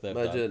hard work they've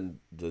done. Imagine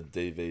the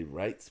DV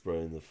rates, bro,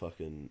 in the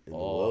fucking in the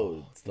Oh,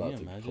 world can start you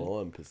to imagine?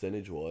 climb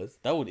percentage wise.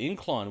 That would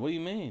incline. What do you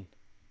mean?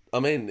 I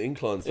mean,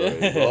 incline, sorry,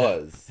 Yeah.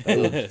 rise.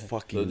 There'll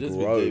Fucking just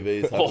grow. be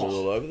DVs happening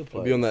all over the place.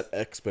 It'll be on that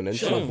exponential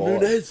Shut up,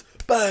 vibe. Nunez!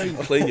 Bang!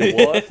 Clean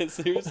your wife.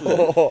 Seriously.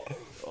 Oh,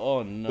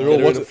 Oh no. They're all They're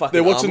in a watching- fucking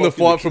they're watching arm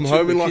the lock in fight from kitchen,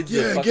 home and the like, kids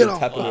are yeah, fucking get up.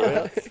 tapping her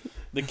out.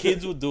 The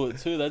kids would do it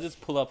too. They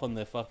just pull up on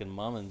their fucking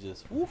mum and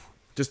just woof.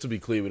 Just to be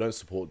clear, we don't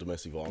support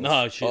domestic violence.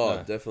 No shit. Oh,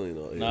 no. definitely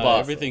not. No, yeah. But-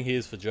 everything here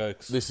is for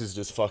jokes. This is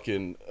just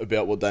fucking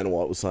about what Dana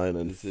White was saying,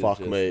 and This is fuck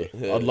just, me.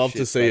 yeah, I'd love to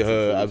shit, see facts, and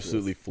her foolishness.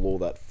 absolutely floor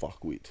that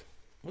fuckwit.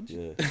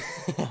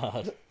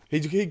 Yeah.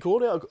 He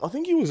called out, I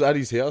think he was at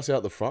his house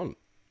out the front,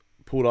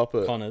 pulled up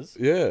at... Connors.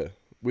 Yeah,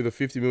 with a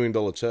 $50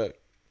 million check.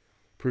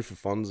 Proof of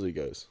funds, he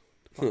goes.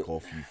 Fuck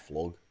off, you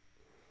flog.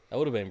 That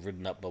would have been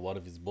written up by one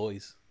of his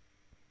boys.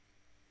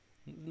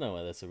 No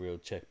way, that's a real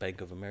check.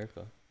 Bank of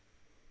America.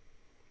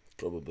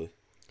 Probably.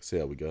 See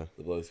how we go.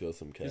 The bloke's got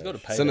some cash. He's got to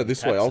pay. Send them it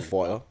this way, I'll taxes.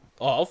 fight her.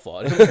 Oh, I'll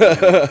fight him.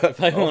 If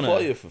they I'll want fight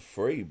to. you for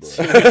free, bro.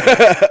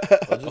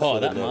 Oh,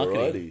 that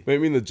marketing.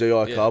 Meet me in the GI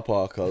Yeah. car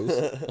park, cuz.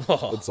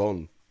 Oh, It's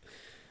on.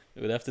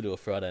 we'd have to do a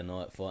Friday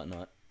night fight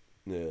night,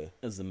 Yeah.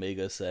 as the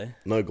Migos say.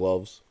 No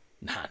gloves.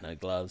 Nah, no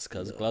gloves,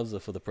 because gloves are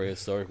for the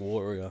prehistoric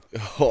warrior.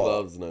 Oh,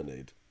 Gloves, no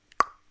need.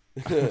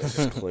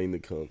 just clean the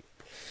cunt.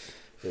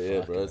 But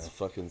yeah, bro, Fucking it's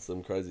fucking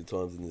some crazy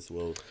times in this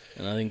world.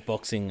 And I think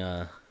boxing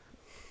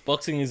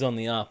is on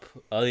the up.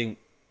 I think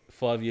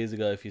 5 years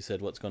ago, if you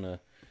said what's gonna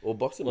Well,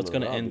 boxing. end not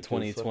because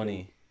 2020,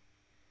 fucking-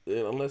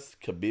 yeah, unless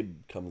Khabib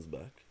comes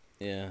back.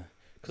 yeah,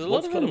 because a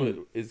lot What's of kind them, of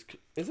isn't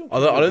I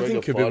don't McGregor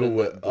think Khabib fighting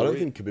will. that I don't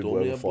think Khabib will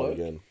ever Dormier fight bloke?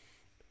 again.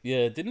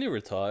 yeah, didn't he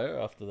retire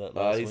after that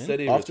last He win? said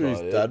he After his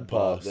retired, dad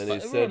but passed. Then he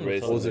But said everyone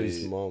retired. Or was it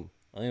recently his mom?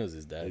 I think it was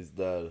his dad. his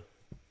dad.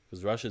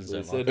 Because Russians He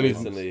don't said like And it. he's-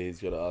 recently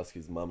he's got to ask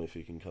his mum if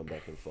he can come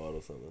back and fight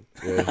or something.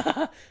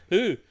 Yeah.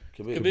 Who?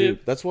 Khabib. Khabib.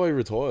 That's why he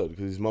retired,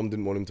 because his mum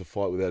didn't want him to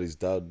fight without his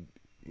dad.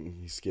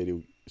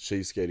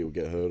 She's scared he'll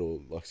get hurt or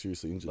like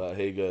seriously injured. But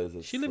he goes.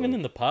 Is she living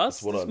in the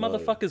past? what This I know.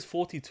 motherfucker's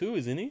 42,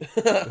 isn't he?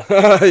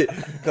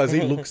 Because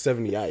he looks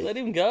 78. Let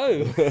him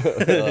go.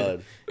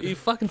 God. He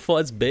fucking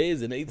fights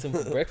bears and eats them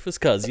for breakfast,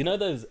 cuz. You know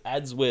those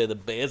ads where the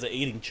bears are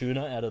eating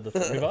tuna out of the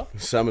river?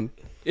 Salmon.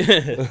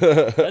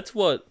 Yeah.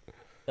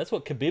 That's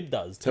what Khabib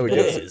does That's to how he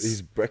gets bears.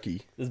 his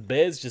brekkie. There's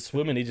bears just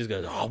swimming, he just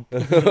goes, oh, he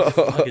just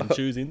fucking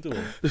chews into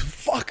them.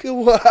 Fuck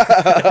away.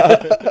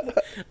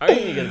 I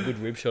reckon you get a good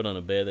rib shot on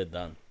a bear, they're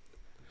done.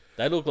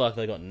 They look like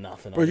they got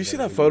nothing. Bro, on did you see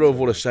them. that photo of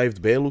what a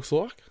shaved bear looks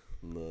like?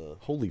 No.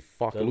 Holy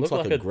fuck, They it looks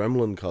look like like a a-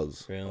 gremlin,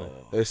 cuz. Really?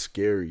 They're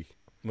scary.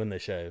 When they're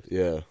shaved.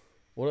 Yeah.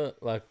 What a,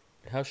 like,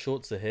 how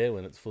short's the hair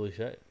when it's fully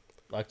shaved?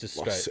 Like, just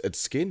Like, straight. it's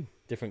skin.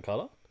 Different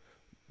colour?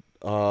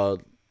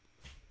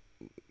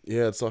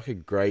 Yeah, it's like a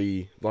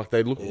grey. Like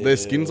they look, their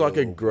skin's like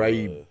a Ew,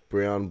 grey, bro.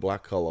 brown,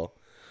 black color,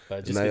 But it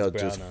and just they gets are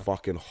just browner.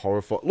 fucking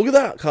horrified. Look at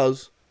that,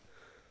 cuz.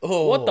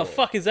 Oh, What the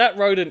fuck is that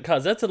rodent,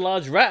 cuz? That's a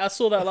large rat. I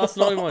saw that last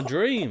night in my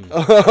dream.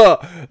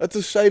 That's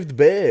a shaved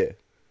bear.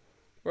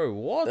 Bro,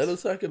 what? That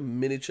looks like a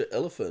miniature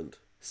elephant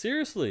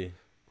Seriously.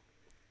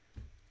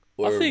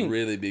 or I think- a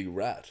really big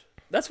rat.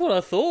 That's what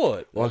I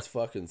thought. That's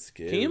fucking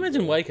scary. Can you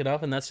imagine bro. waking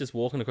up and that's just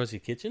walking across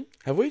your kitchen?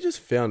 Have we just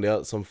found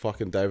out some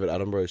fucking David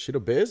Attenborough shit? Are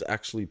bears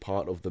actually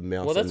part of the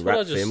mouse Well, that's and what I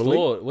rat just family?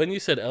 thought. When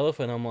you said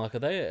elephant, I'm like, are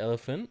they an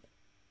elephant?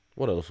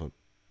 What elephant?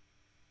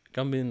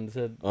 Gumby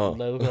said, Oh.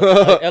 they look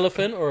like an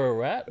elephant or a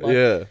rat? Like,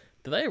 Yeah,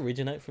 Do they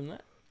originate from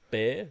that?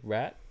 Bear,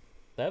 rat?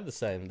 They have the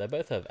same. They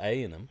both have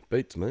A in them.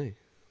 beats me.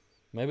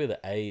 Maybe the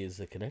A is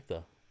the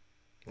connector.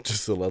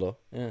 Just the letter.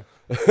 Yeah.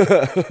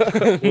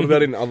 What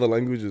about in other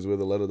languages where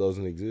the letter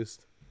doesn't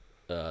exist?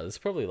 There's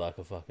probably like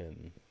a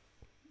fucking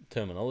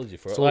terminology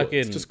for it. It's, all, Like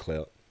it's in, just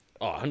clout.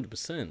 100%.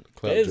 Clout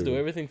Bears do driven.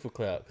 everything for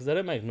clout because they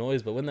don't make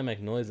noise, but when they make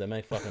noise, they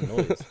make fucking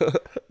noise.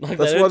 Like,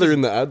 That's they why don't they're just-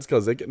 in the ads,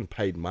 cuz they're getting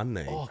paid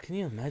money. Oh, can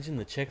you imagine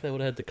the check they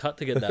would have had to cut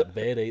to get that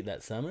bear to eat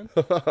that salmon?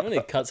 How many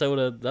cuts they would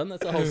have done?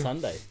 That's a whole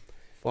Sunday.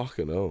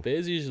 Fucking hell.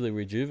 Bears usually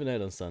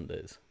rejuvenate on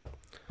Sundays.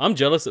 I'm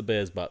jealous at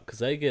bears' butt because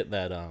they get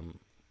that.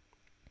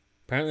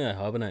 Apparently, they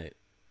hibernate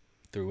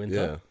through winter.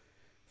 Yeah.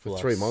 For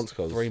 3 months,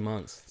 cuz. 3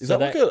 months. Is So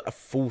that they- like a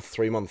full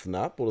 3 month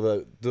nap, or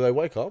do they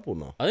wake up or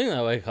not? I think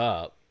they wake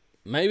up.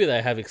 Maybe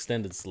they have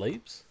extended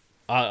sleeps.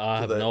 I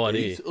have Do they no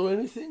idea. eat or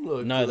anything?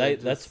 Like, No, do they.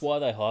 just- That's why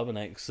they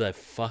hibernate because they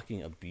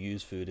fucking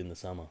abuse food in the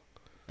summer,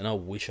 and I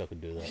wish I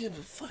could do that. Yeah,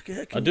 but fuck,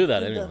 how can I do you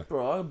that anyway.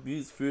 bro. I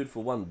abuse food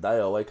for one day.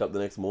 I wake up the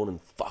next morning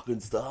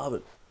fucking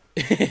starving.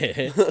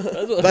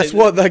 That's That's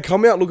what they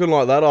come out looking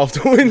like that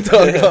after winter.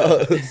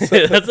 cuz.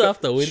 That's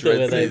after winter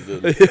where Shred they.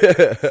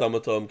 season.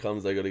 Summertime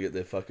comes, they got to get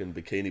their fucking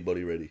bikini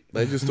body ready.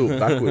 They just do it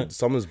backwards.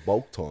 Summer's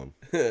bulk time.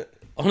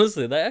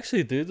 Honestly, they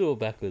actually do it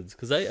backwards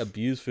because they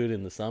abuse food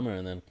in the summer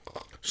and then.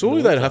 Surely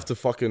the they'd winter. have to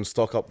fucking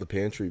stock up the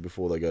pantry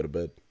before they go to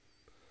bed.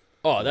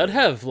 Oh, they'd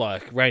have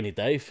like rainy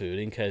day food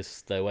in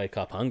case they wake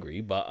up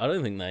hungry, but I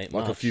don't think they eat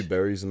Like a much. few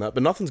berries and that.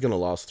 But nothing's going to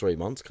last 3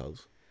 months,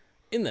 cuz.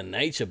 In the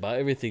nature, but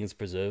everything's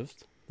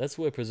preserved. That's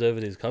where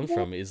preservatives come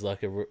from. Is like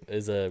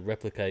is a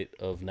replicate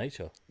of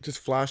nature. Just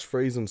flash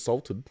freeze and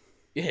salted.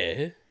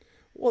 Yeah,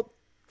 What?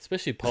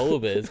 especially polar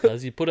bears,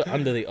 because you put it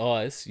under the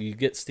ice, you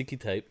get sticky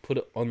tape, put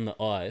it on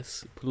the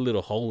ice, put a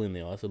little hole in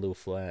the ice, a little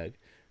flag,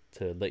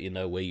 to let you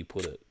know where you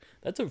put it.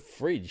 That's a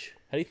fridge.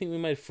 How do you think we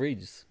made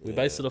fridges? We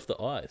based it off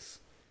the ice.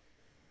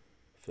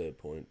 Fair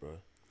point, bro.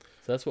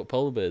 So that's what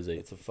polar bears eat.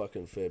 It's a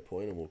fucking fair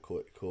point, and we'll call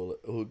it.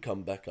 We'll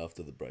come back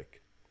after the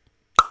break.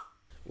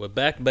 We're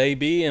back,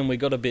 baby, and we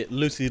got a bit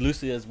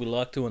loosey as we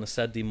like to on a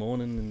Saturday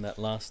morning in that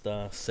last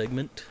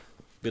segment.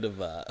 Bit of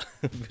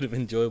bit of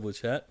enjoyable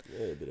chat.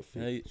 Yeah, a bit of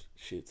Hey.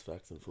 shits,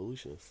 facts, and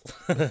foolishness.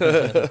 As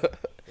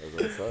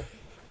I say.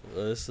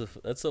 Well,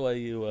 that's the way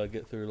you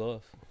get through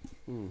life.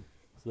 Hmm.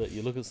 So that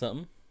you look at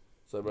something.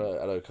 So, bro,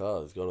 Addo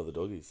Carr's gone to the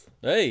doggies.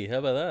 Hey, how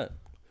about that?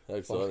 How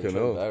exciting! Fucking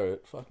Trent hell.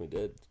 Barrett, fuck me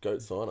dead.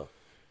 Goat signer.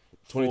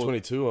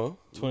 2022, huh?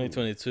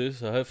 2022.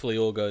 So hopefully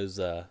all goes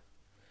well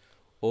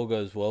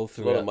It's a lot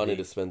throughout. of money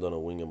to spend on a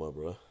winger, my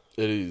bro.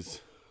 It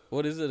is.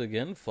 What is it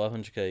again?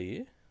 500k a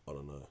year? I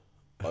don't know.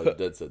 I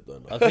dead set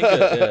don't know. I think.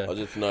 I Yeah,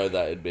 just know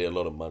that it'd be a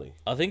lot of money.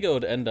 I think it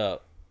would end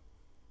up.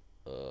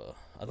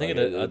 I think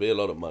It'd be a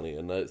lot of money,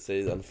 and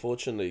see,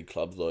 unfortunately,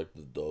 clubs like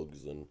the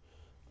Dogs and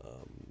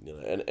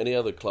and any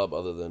other club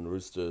other than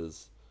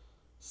Roosters,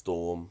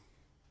 Storm,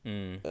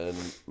 and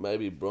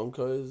maybe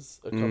Broncos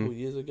a couple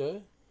years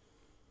ago,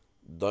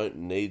 don't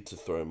need to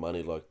throw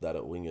money like that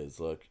at wingers.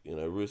 Like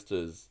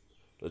Roosters,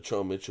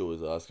 Latrell Mitchell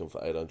was asking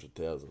for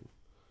 800,000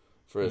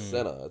 for a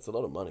centre. That's a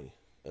lot of money,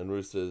 and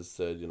Roosters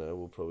said,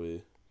 we'll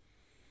probably.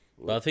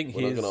 But I think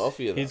we're not going to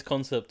offer you that. his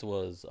concept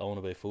was I want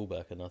to be a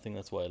fullback, and I think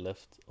that's why he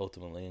left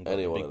ultimately and got And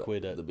he the wanted big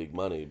quid at. the big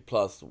money.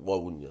 Plus, why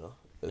wouldn't you?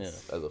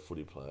 It's as a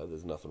footy player.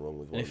 There's nothing wrong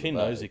with. And if wanting he the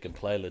knows bag. he can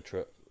play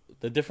Latrell,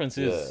 the difference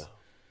is,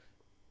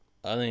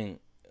 I think.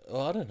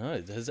 Oh, I don't know.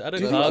 Has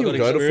Addo you Carr think got he'll go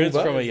to experience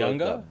fullback? from a It's like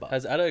younger? that, but-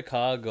 Has Addo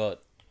Carr got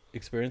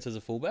experience as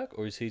a fullback,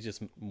 or is he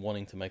just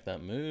wanting to make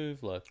that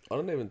move? Like, I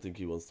don't even think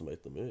he wants to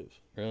make the move.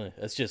 really,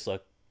 it's just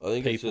like I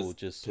think People it's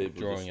just people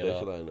drawing it up.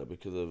 speculating it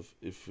because of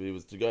if he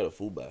was to go to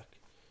fullback,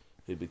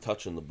 he'd be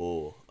touching the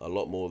ball a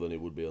lot more than he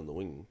would be on the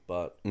wing.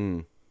 But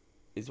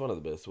he's one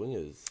of the best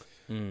wingers.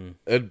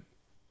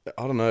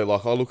 I don't know.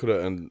 Like, I look at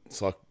it and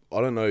it's like,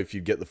 I don't know if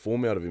you'd get the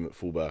form out of him at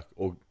fullback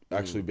or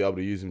actually be able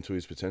to use him to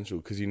his potential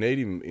because you need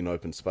him in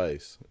open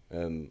space.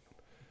 And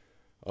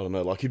I don't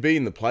know. Like, he'd be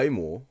in the play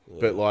more,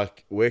 but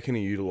like, where can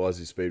he utilise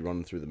his speed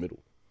running through the middle?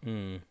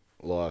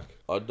 Like,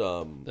 I'd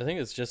I think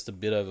it's just a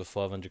bit over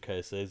 500k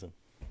a season,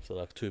 so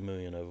like 2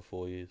 million over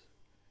 4 years,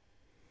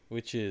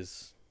 which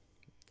is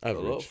A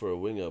lot Average. for a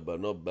winger, but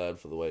not bad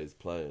for the way he's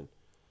playing.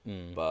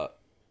 But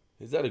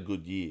he's had a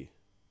good year.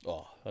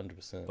 Oh,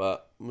 100%.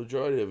 But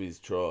majority of his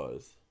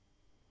tries,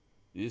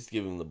 you just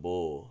give him the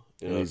ball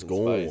in And open he's space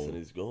gone. and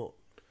he's gone.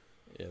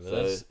 Yeah,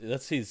 but So-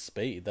 that's his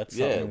speed. That's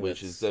Yeah, something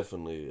which that's is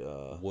definitely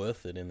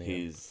worth it in the end.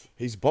 his.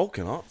 He's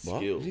bulking up, bro.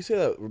 Skill. Did you see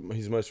that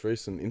his most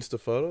recent Insta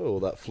photo or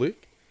that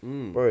flick?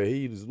 Bro,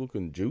 he's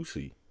looking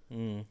juicy.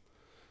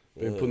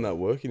 Been putting that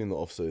work in the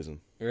off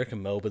season. I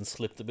reckon Melbourne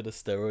slipped a bit of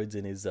steroids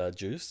in his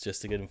juice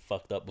just to get him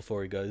fucked up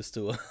before he goes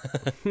to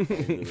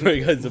before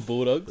he goes to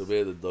Bulldogs. The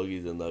bear the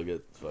doggies and they'll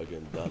get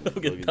fucking done.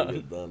 get Doggies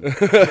done. will get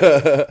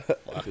done.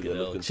 Fucking they're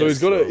hell. looking So he's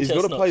got to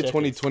Chestnut play checkers.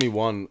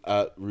 2021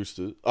 at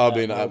Roosters. I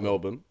mean at Melbourne.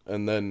 Melbourne,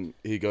 and then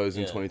he goes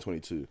in Yeah.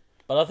 2022.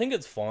 But I think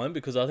it's fine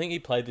because I think he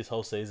played this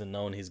whole season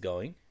knowing he's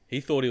going. He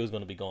thought he was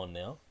going to be gone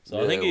now. So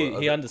I Yeah, think well, I he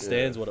think-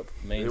 understands yeah. what it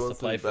He means to wants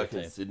to play be for a back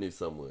in team. Sydney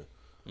somewhere.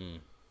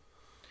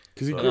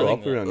 Because he So I grew think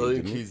up that- around I here,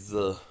 think didn't he?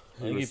 he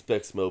think he-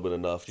 respects Melbourne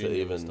enough to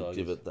Junior was even Tigers.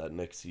 give it that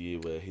next year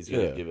where he's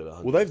going to Yeah. give it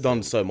 100%. Well, they've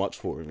done so much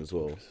for him as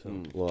well.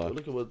 Well, Like,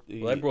 look at what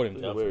he, Well, they brought him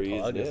look down at where from he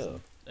is Tigers now.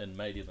 and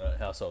made him a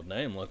household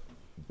name. Like,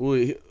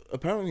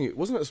 apparently,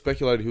 wasn't it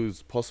speculated he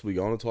was possibly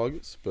going to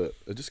Tigers? But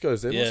it just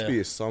goes, there must Yeah.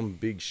 be some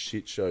big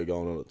shit show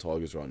going on at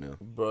Tigers right now.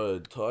 Bro,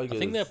 Tigers I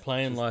think they're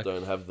playing just like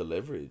don't have the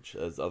leverage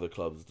as other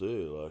clubs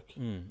do. Like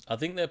I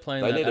think they're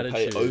playing they that need to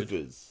pay attitude.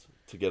 overs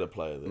to get a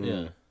player there.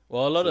 Yeah.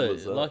 Well, a lot Simple of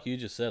as that. like you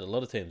just said, a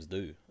lot of teams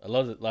do. A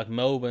lot of like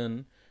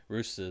Melbourne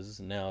Roosters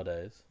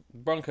nowadays,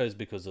 Broncos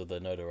because of the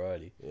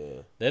notoriety.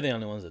 Yeah, They're the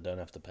only ones that don't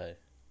have to pay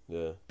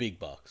yeah. big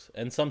bucks,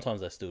 and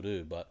sometimes they still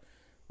do. But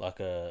like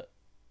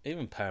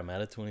even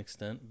Parramatta to an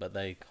extent, but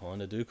they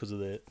kind of do because of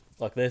their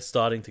like they're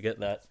starting to get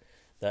that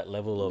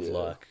level of Yeah.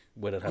 like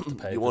we don't have to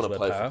pay. You want to 'cause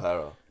we're play for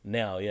Para.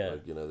 now, yeah.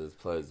 Like, there's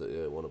players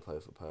that want to play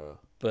for Para.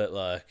 But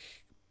like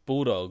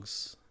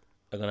Bulldogs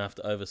are gonna have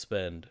to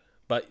overspend.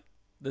 But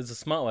there's a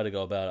smart way to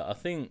go about it. I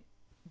think,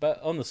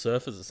 but on the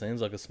surface it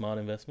seems like a smart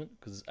investment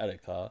because at a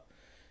car,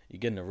 you're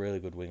getting a really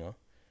good winger.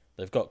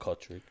 They've got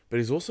Kotrick But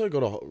he's also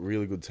got a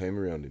really good team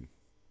around him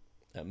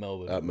at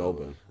Melbourne. at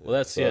Melbourne. Well,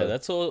 that's So-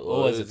 that's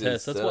always a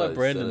test. That's why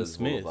Brandon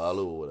Smith.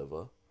 Vuluvalu or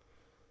whatever.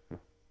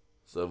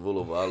 So I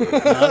Vuluvalu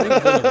think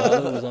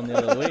Vunivalu was on the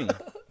other wing.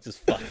 Just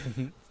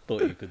fucking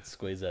thought you could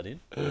squeeze that in.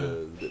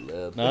 is a bit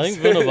loud. No, I think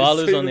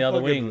Vunivalu's See on the the other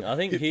fucking wing. I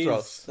think hip he's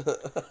thrust.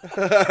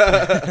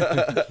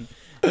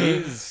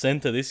 his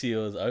centre this year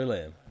was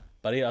Olam.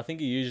 But I think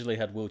he usually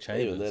had Will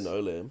Chambers. Even then,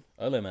 Olam,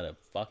 Olam had a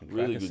fucking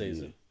cracker really good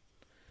season.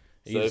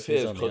 year. So if he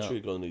has on the up.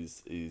 Kotrick on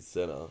his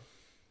centre,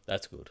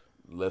 That's good.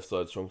 left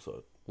side, strong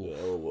side, yeah,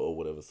 or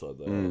whatever side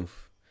they Mm. are.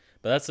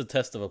 But that's the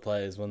test of a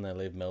player is when they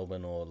leave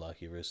Melbourne or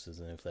like your Roosters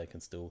and if they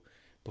can still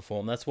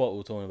perform. That's what we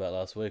were talking about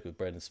last week with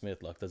Brandon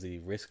Smith. Like, does he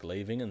risk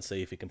leaving and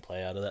see if he can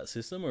play out of that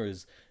system, or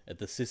is it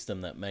the system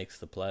that makes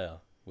the player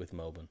with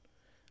Melbourne?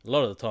 A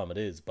lot of the time it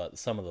is, but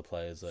some of the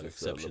players are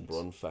Just that exceptions.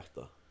 LeBron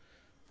factor.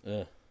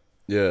 Yeah.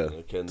 Yeah.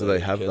 Can Do they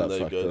have can that they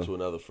factor? go to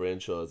another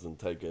franchise and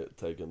take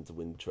them to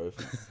win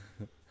trophies?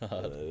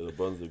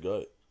 LeBron's the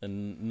GOAT.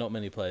 And not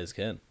many players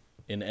can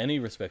in any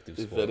respective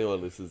If sport.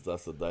 anyone listens to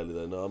us at Daily,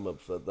 they know I'm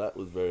upset. That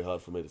was very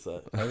hard for me to say.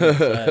 I was gonna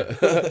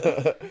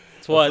say.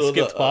 That's why I saw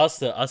skipped that,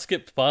 past it. I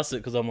skipped past it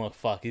because I'm like,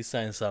 fuck, he's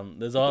saying something.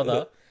 There's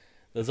either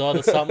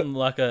something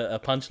like a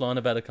punchline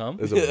about to come.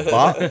 There's a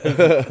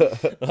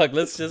but. Like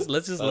let's just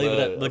leave it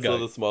at the I saw go.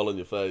 the smile on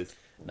your face.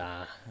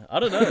 Nah, I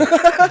don't know.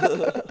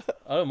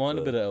 I don't mind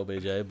a bit of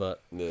LBJ,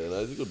 but Yeah, no,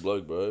 he's a good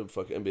bloke, bro.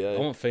 Fuck I NBA.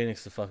 want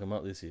Phoenix to fuck him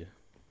up this year.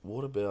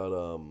 What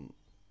about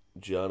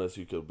Giannis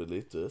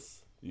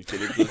Eucalides?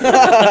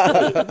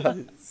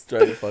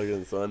 Straight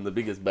fucking sign the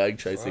biggest bag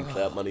chasing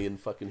clout money in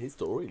fucking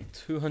history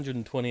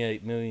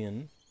 228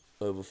 million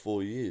over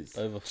 4 years.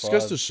 over Just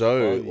goes to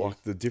show 5 years.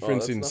 like the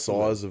difference that's in nothing,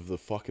 size of the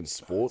fucking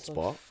sports It's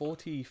like bar.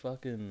 40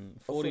 fucking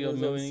I thought 40 it odd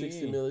was over million.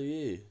 60 mil a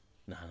year.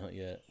 Nah, not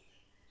yet.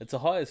 It's the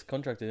highest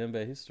contract in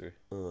NBA history.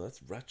 Oh,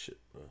 that's ratchet,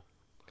 bro.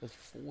 Because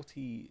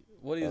 40,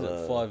 what is I it?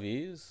 know. 5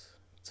 years,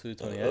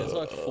 228. It's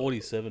like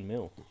 47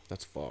 mil,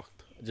 That's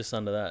fucked. just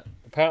under that.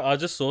 Apparently, I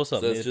just saw So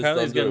something. it's just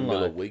Apparently, he's under a getting mil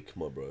a like week,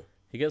 my bro.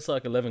 he gets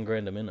like 11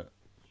 grand a minute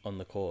on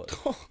the court.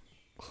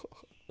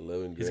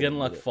 11 He's grand getting a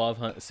like minute.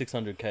 500,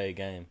 600k a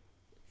game.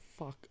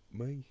 Fuck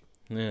me.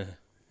 Yeah,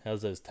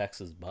 how's those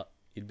taxes? But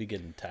you'd be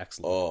getting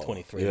taxed like Oh,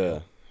 23. Yeah.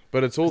 mil.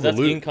 But it's all 'Cause the that's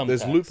loop. income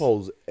There's tax.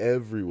 loopholes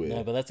everywhere.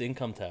 No, but that's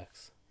income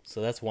tax.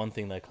 So that's one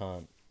thing they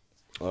can't.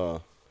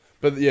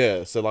 But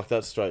yeah, so like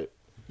that's straight.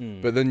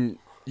 Hmm. But then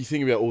you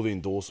think about all the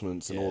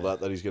endorsements and all Yeah.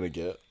 that he's gonna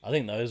get. I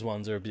think those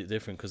ones are a bit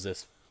different because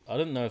there's. I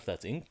don't know if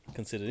that's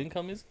considered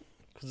income, is it?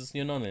 Because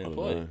you're not an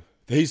employee.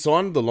 He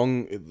signed for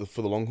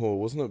the long haul,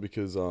 wasn't it?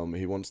 Because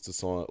he wants to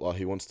sign, like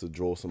he wants to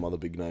draw some other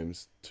big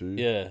names too.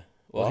 Yeah.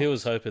 Well, he Bucks?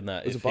 was hoping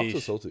that Was if it Bucks he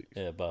or Celtics?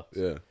 yeah, Bucks.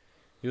 Yeah.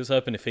 He was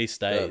hoping if he At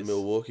stays.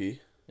 Milwaukee.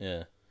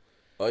 Yeah.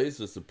 I used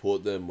to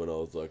support them when I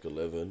was like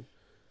 11.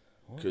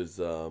 Because,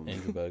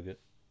 Andrew Bogut.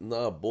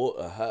 I bought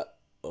a hat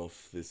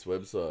off this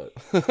website.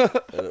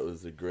 And it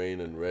was a green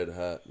and red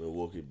hat,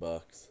 Milwaukee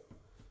Bucks.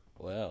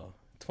 Wow.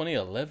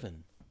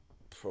 2011.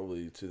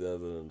 Probably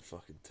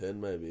 2010,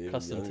 maybe even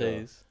Custom younger.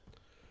 tees.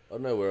 I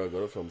don't know where I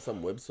got it from.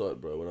 Some website,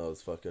 bro. When I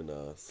was fucking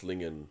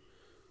slinging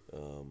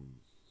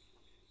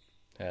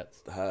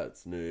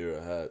Hats. New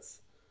Era hats,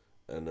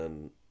 and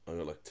then I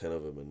got like 10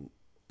 of them, and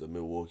the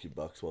Milwaukee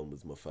Bucks one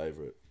was my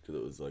favorite because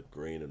it was like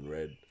green and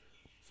red,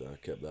 so I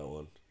kept that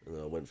one, and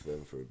then I went for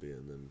them for a bit,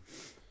 and then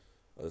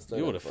I just don't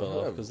You know would have if I fell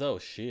off have- because that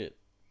was shit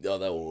Yeah,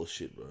 they were all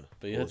shit, bro.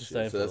 But you All had to shit.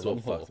 stay So for that's the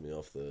what long fucked me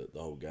off the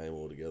whole game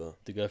altogether.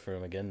 to go for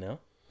him again now.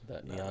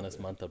 That Nah, Giannis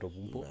man.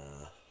 Antetokounmpo.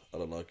 Nah, I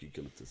don't like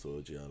eucalyptus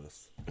oil,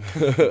 Giannis.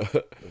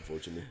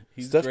 Unfortunately.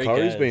 He's Steph Greek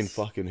Curry's as- been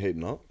fucking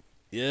heating up.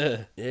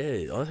 Yeah.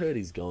 Yeah, I heard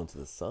he's going to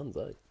the Suns,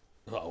 eh?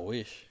 Oh, I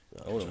wish.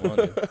 I wouldn't mind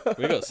him.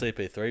 We got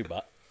CP3,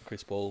 but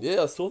Chris Paul.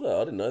 Yeah, I saw that. I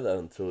didn't know that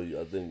until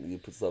I think you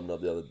put something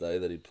up the other day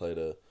that he played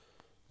a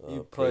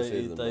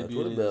preseason match.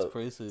 What about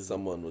preseason.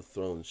 someone was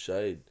throwing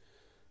shade?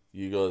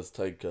 You guys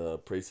take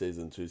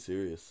preseason too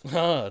serious.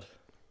 Hard.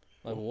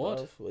 Like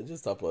what? We're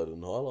just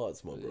uploading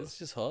highlights, my bro. It's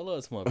just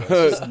highlights, my bro.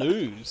 It's just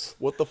news.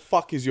 What the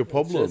fuck is your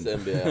problem? It's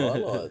just NBA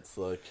highlights.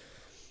 Like,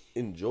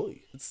 enjoy.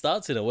 It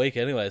starts in a week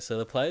anyway, so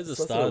the players are It's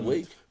less than starting. a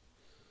week.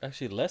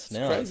 Actually, less It's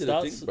now. crazy It to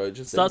starts, think, bro.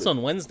 Just starts ended.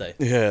 on Wednesday.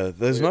 Yeah,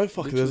 there's We no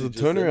fucking. There's the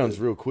literally just turnarounds ended.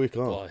 real quick,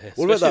 huh? Oh, yeah,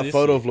 What about especially that this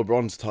photo year. of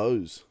LeBron's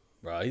toes?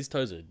 Bro, his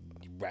toes are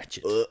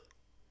ratchet.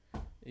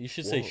 You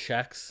should see What?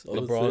 Shaq's, I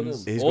was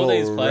LeBron's, seeing He's all got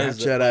these players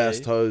that ratchet ass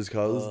play- toes,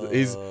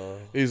 cuz.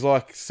 He's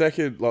like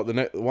second, like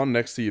the one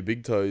next to your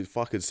big toe. He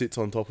fucking sits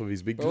on top of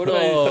his big Bro, toe.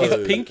 what about his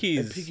And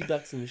pinkies?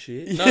 piggybacks and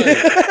shit.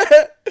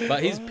 No,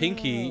 but his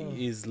pinky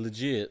is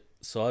legit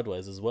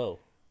sideways as well.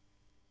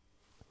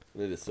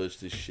 I need to search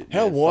this shit.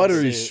 How man. wide fuck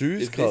are his it.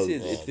 shoes, If cuz?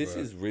 this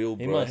bro. is real,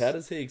 He bro, must- how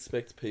does he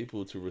expect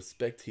people to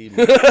respect him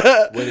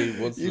when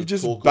he wants to You've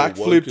just talk all woke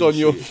backflipped and on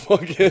your shit?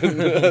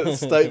 fucking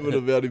statement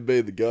about him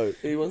being the GOAT.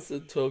 He wants to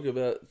talk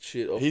about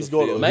shit off He's the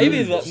got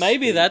field.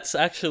 Maybe that's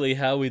actually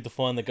how we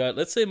define the GOAT.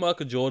 Let's see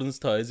Michael Jordan's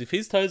toes. If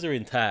his toes are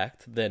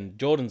intact, then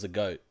Jordan's a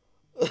GOAT.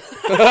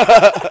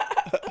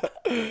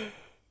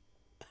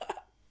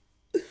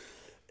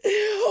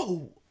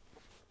 Ew!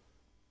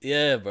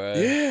 Yeah, bro.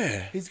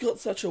 Yeah. He's got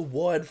such a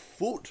wide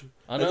foot.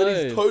 I And then know,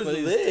 his toes but are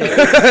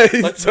his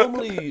there. Like,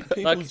 normally,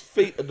 people's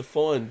feet are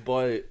defined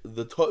by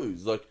the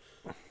toes. Like,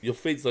 your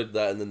feet's like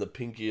that, and then the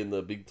pinky and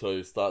the big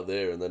toe start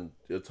there, and then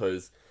your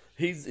toes.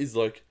 His is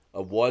like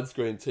a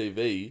widescreen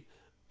TV,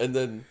 and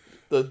then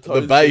the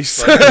toes... The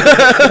base.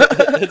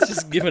 It's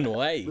just given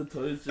away. The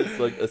toes just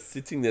like are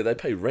sitting there. They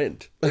pay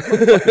rent. That's what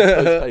fucking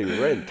toes pay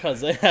rent.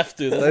 Because they have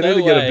to. There's They no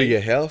need to get a way. bigger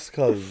house,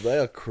 cuz they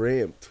are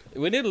cramped.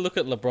 We need to look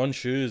at LeBron's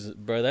shoes,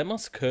 bro. They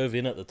must curve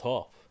in at the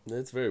top.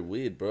 That's very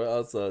weird, bro.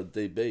 Ask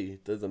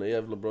DB. Doesn't he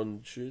have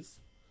LeBron shoes?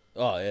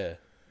 Oh, yeah.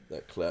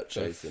 That clout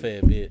Got a chasing.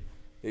 fair bit.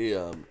 He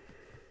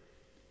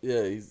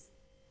yeah, he's.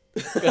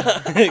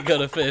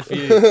 Got a fair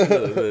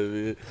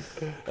few.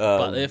 But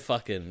Um, they're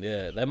fucking,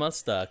 yeah. They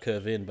must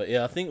curve in. But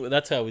yeah, I think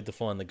that's how we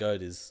define the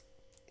GOAT is.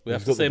 We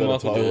have He's to got the see better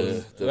Michael toes.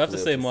 Jordan. We have to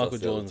see Michael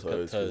Jordan's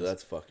toes. toes.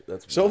 That's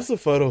That's Show whack, us the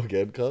photo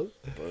again, cuz.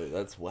 bro.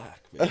 That's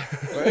whack, man.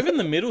 Bro, even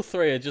the middle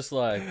three are just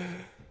like,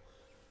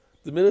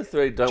 The middle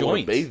three don't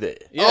want to Joints. be there.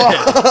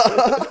 yeah.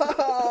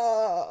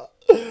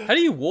 How do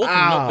you walk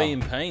and not be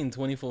in pain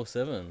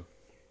 24/7?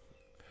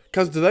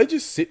 Cuz do they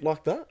just sit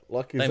like that?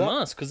 Like is They that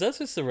must, because that's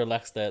just a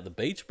relaxed day at the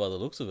beach by the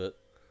looks of it.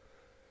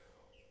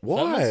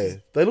 why? That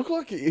must- They look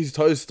like his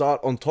toes start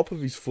on top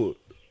of his foot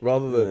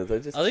rather Yeah, than they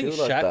just I think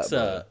chill like Shaq's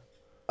that,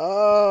 bro.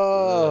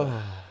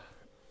 Oh.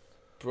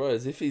 Bro,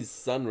 as if his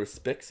son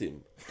respects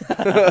him. Dad,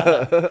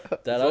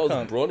 If I I was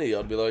can't. Bronny,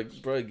 I'd be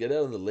like, bro, get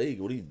out of the league.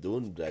 What are you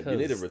doing, Dad? You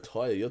need to 'Cause-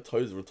 retire. Your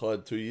toes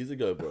retired 2 years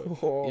ago,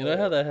 bro. You know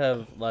how they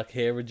have like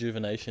hair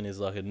rejuvenation is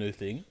like a new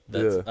thing?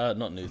 That's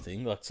not new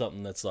thing, like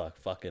something that's like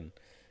fucking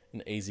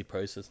an easy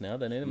process now.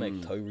 They need to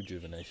make toe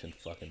rejuvenation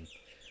fucking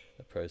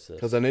a process.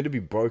 Because they need to be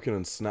broken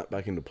and snapped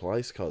back into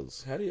place,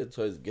 cuz. How do your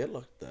toes get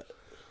like that?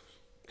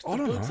 I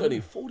don't It's know. only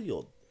 40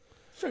 odd.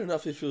 Fair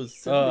enough if it was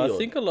 70 I odd.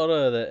 think a lot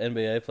of the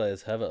NBA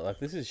players have it. Like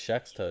this is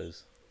Shaq's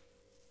toes.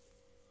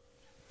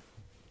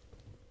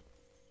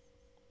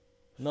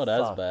 Not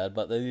as Fuck. bad,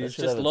 but They he's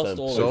should just have its lost own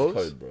all. So-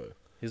 postcode, bro.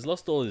 He's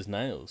lost all his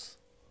nails.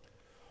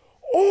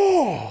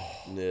 Oh!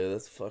 Yeah,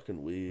 that's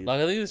fucking weird.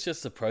 Like I think it's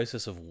just the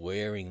process of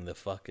wearing the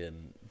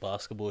fucking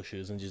basketball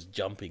shoes and just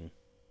jumping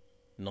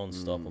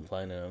non-stop and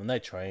playing in them. And they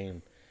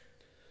train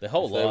their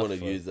whole if they life. want to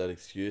for- use that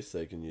excuse,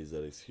 they can use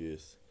that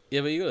excuse.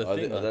 Yeah, but you got to I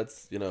think think like,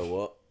 that's, you know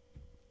what?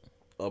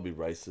 I'll be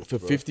racist, For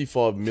bro.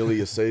 55 milli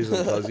a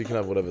season, cuz you can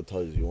have whatever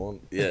toes you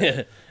want.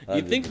 Yeah.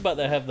 you think, but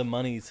they have the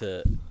money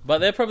to. But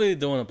they're probably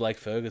doing a Blake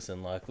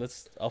Ferguson. Like,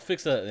 I'll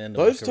fix that at the end.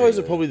 Those of my toes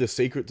career. are probably the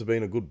secret to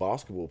being a good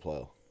basketball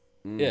player.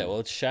 Yeah, well,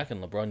 it's Shaq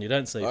and LeBron. You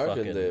don't see I reckon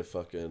fucking. they're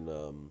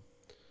fucking,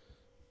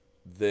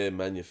 they're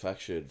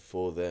manufactured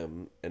for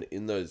them, and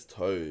in those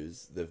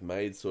toes, they've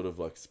made sort of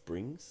like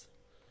springs.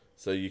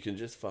 So you can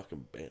just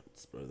fucking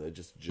bounce, bro. They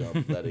just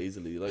jump that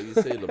easily. Like, you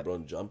see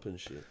LeBron jump and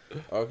shit.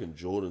 I reckon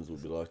Jordans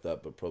would be like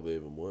that, but probably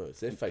even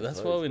worse. They're fake That's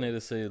toes. why we need to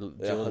see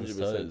They're Jordan's 100%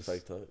 toes.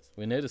 fake toes.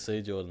 We need to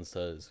see Jordan's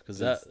toes because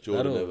Does that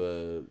Jordan that'll-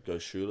 ever go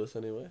shoeless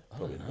anywhere? I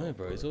don't know,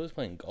 bro. He's always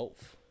playing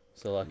golf,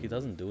 so like he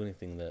doesn't do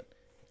anything that.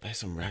 They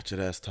some ratchet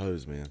ass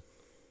toes, man.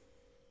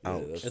 Yeah,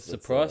 Ouch. that's- It's the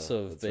that's, price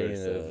of that's being very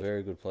a sad.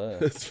 very good player.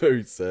 It's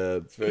very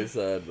sad. It's very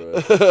sad, bro.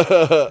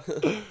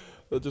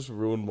 That just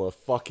ruined my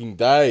fucking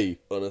day.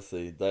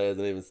 Honestly, they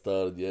hasn't even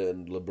started yet,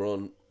 and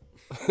LeBron,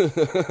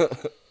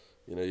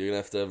 you know, you're gonna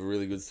have to have a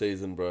really good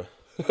season, bro.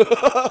 You're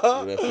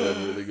gonna have to have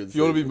a really good If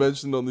you want to be season.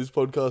 mentioned on this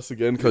podcast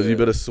again, because you Yeah.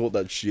 better sort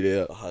that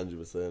shit out.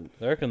 100%.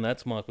 I reckon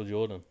that's Michael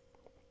Jordan.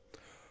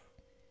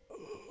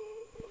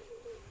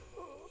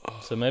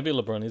 So maybe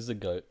LeBron is the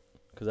GOAT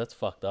because that's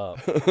fucked up.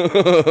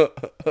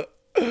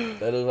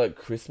 They look like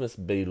Christmas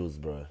Beatles,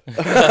 bro.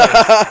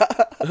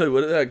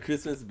 What about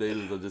Christmas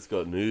Beatles? I just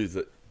got news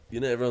that, you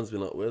know, everyone's been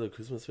like, where are the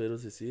Christmas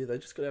Beatles this year? They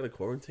just got out of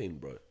quarantine,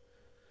 bro.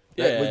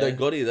 Yeah. When they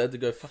got here, they had to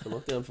go fucking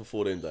lockdown for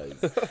 14 days.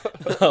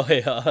 Oh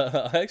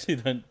yeah, I actually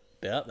don't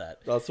doubt that.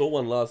 I saw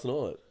one last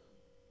night.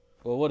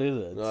 Well, what is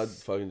it? And I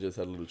fucking just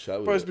had a little chat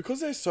with Bro, it's it. because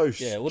they're so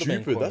Yeah, it would've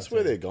been stupid. That's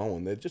where they're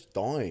going. They're just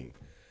dying.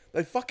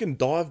 They fucking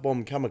dive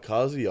bomb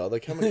kamikaze. They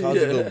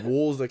kamikaze the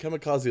walls. They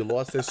kamikaze the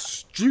lights. They're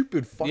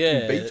stupid fucking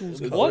Yeah.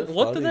 Beatles. What so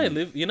what do they funny.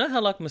 live? You know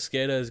how like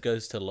mosquitoes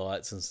goes to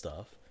lights and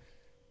stuff.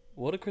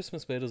 What are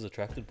Christmas Beatles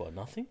attracted by?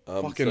 Nothing.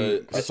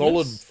 Fucking so-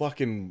 solid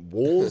fucking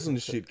walls and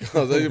shit.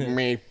 Guys, they just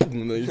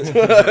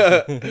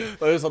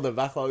on the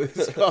back like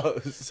this.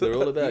 Guys. They're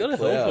all You about gotta help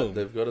clout. them.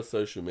 They've got a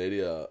social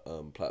media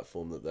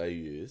platform that they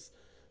use.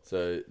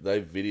 So they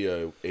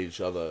video each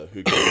other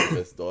who gets the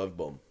best dive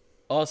bomb.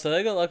 Oh, so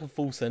they got like a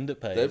full send it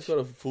page. They've got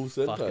a full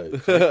send Fucking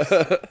page.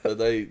 So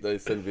they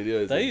send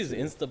videos. They use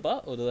into-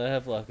 Instabutt, or do they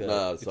have like a?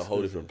 Nah, it's a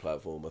whole exclusive? different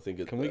platform. I think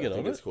it. Can we I get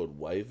think on it's it? called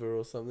Waver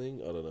or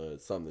something. I don't know.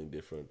 It's something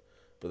different.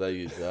 But they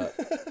use that,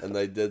 and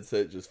they dead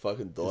set just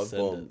fucking dive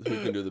send bomb.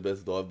 Who can do the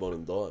best dive bomb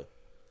and die?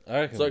 I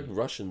reckon It's like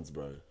Russians,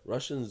 bro.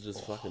 Russians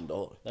just fucking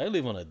die. they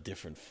live on a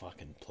different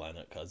fucking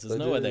planet, cuz there's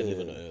They no way do, they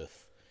live yeah. on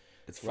Earth.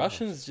 It's fucked.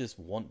 Russians just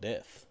want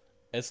death.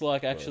 It's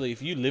like actually,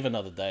 if you live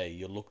another day,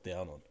 you're looked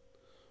down on.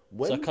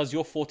 When, So, cuz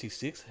you're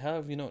 46, how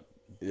have you not?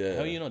 yeah,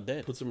 How are you not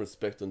dead? Put some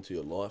respect into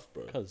your life,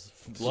 bro. Because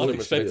Put some life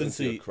respect into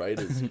expectancy, your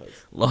creators, cuz.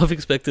 life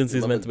expectancy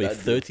is Mum meant and to be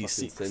dad didn't fucking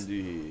 36. Send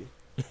you here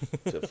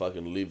to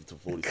fucking live to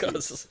 46.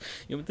 Because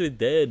you're meant to be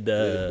dead.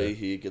 Yeah, be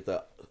here, get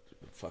that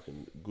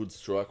fucking good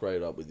strike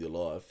rate up with your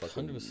life,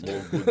 fucking 100%.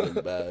 more good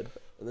than bad,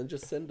 and then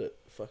just send it.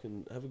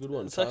 Fucking have a good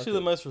one. It's actually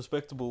the most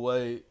respectable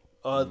way.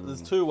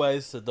 There's two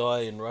ways to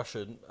die in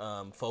Russian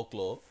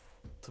folklore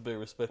to be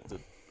respected: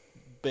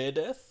 bear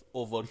death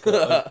or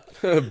vodka,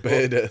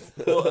 Bear death.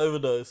 or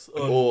overdose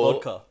on Or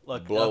vodka,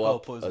 like blow alcohol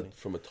up poisoning.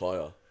 from a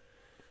tire.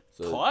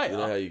 So Tyre? you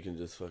know how you can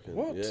just fucking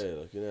What? yeah,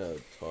 like you know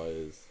how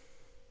tires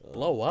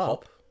Blow up.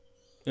 pop?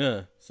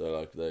 Yeah, So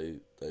like they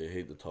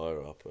heat the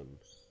tire up and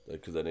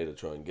because they need to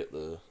try and get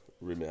the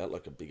rim out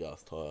like a big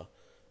ass tire,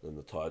 then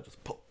the tire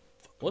just pop.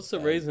 what's the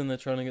bang. reason they're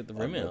trying to get the I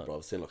rim don't know, out? bro.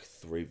 I've seen like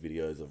 3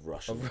 videos of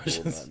Russians Of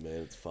doing Russians. that,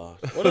 man. It's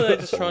fucked. What are they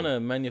just trying to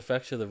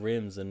manufacture the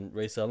rims and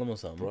resell them or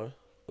something? Bro,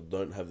 I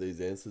don't have these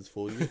answers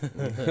for you.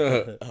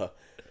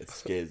 It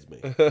scares me.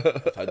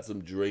 I've had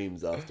some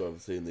dreams after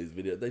I've seen these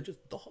videos. They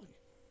just die.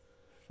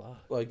 Fuck.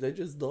 Like, they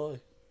just die.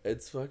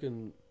 It's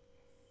fucking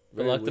But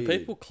very like, weird. do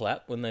people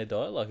clap when they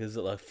die? Like, is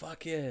it like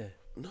fuck yeah?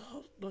 No,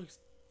 like,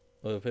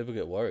 Or do people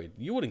get worried?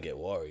 You wouldn't get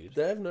worried.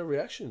 they have no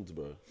reactions,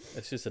 bro.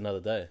 It's just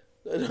another day.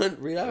 They don't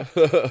react.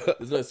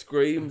 There's no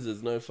screams.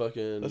 There's no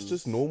fucking... That's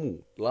just normal.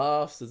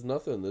 laughs. There's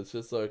nothing. It's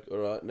just like, all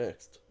right,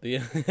 next. The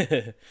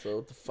So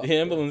what the fuck? the bro?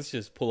 ambulance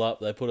just pull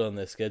up. They put it on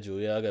their schedule.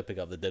 Yeah, I'll go pick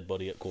up the dead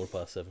body at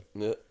 7:15.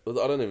 Yeah, well,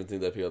 I don't even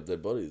think they pick up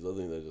dead bodies. I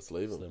think they just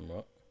leave them. Slim,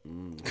 right?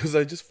 Because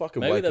they just fucking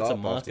Maybe wake that's a up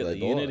market after that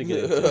they you die. need to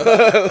get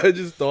into. They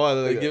just die.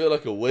 And They they give go, it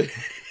like a week.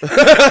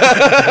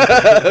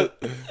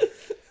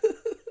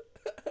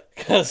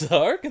 Because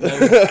I reckon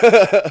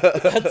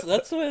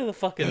that's where the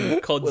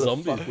fucking COD Where the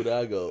zombies. fuck would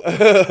I go?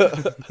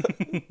 That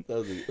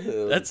was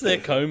That's their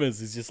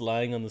comas. Is just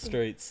laying on the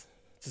streets.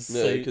 Just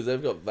No, see- because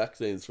they've got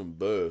vaccines from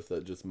birth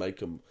that just make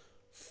them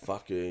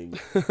fucking.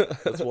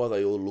 That's why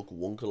they all look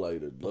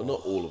wonkalated. Like,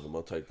 not all of them.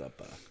 I'll take that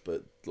back.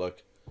 But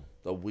like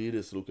the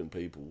weirdest looking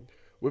people.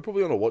 we're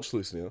probably on a watch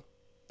list now.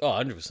 Oh,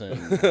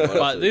 100%. Might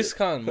But have to- this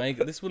can't make.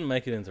 This wouldn't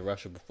make it into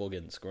Russia before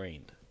getting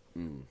screened.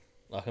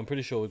 Like I'm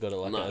pretty sure we've got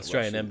like Nah, an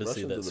Australian Russian-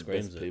 embassy Russians that are the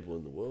screens best it. people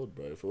in the world,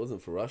 bro. If it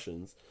wasn't for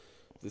Russians,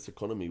 this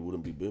economy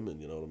wouldn't be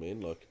booming. You know what I mean?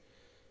 Like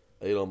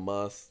Elon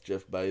Musk,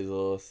 Jeff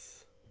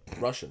Bezos,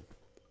 Russian.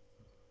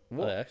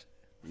 Are they actually?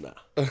 Nah,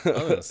 I was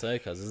gonna say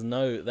because there's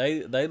no.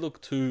 They look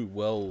too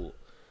well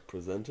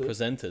presented.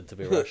 presented to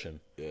be Russian.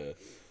 Yeah.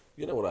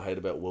 You know what I hate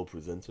about well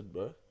presented,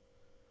 bro?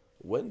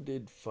 When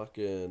did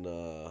fucking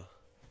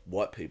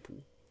white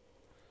people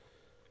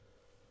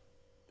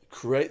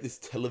create this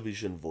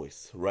television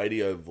voice,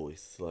 radio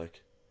voice,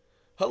 like,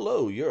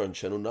 hello, you're on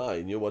Channel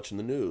 9, you're watching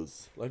the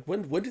news. Like,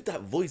 when did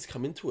that voice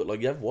come into it?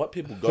 Like, you have white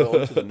people go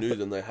onto the news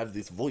and they have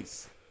this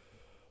voice.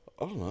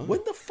 I don't know.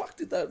 When the fuck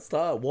did that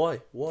start?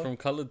 Why? From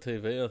coloured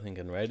TV, I think,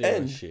 and radio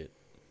and shit.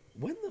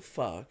 When the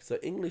fuck? So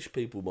English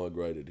people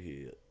migrated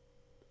here.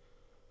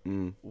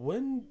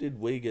 When did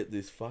we get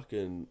this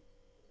fucking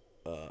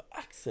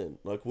accent?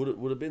 Like, would it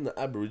have been the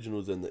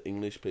Aboriginals and the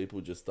English people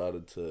just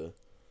started to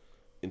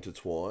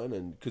intertwine?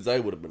 And because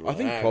they would have been like, I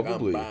think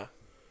probably.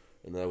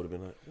 And they would have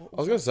been like, I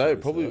was gonna say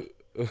probably.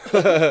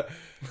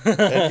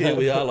 And here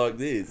we are like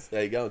this.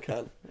 There you go,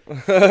 cunt.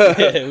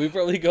 Yeah, we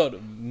probably got a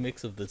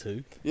mix of the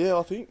two. Yeah,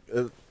 I think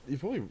you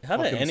probably How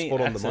do fucking any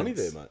spot on the money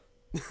there, accents-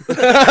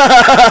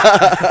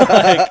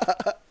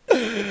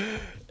 mate.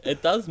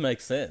 It does make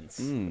sense.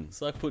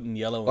 It's like putting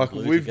yellow and Like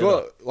blue we've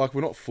together. got like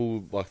we're not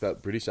full like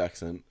that British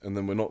accent, and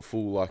then we're not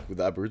full like with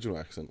the Aboriginal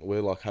accent.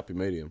 We're like happy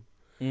medium.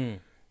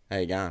 How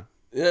you going?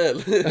 Yeah.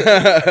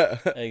 There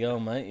you go,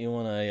 mate. You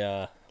want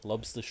a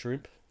lobster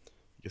shrimp?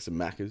 Get some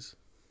Maccas.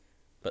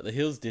 But the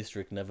Hills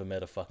District never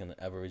met a fucking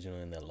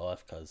Aboriginal in their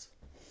life, cuz.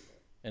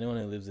 Anyone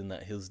who lives in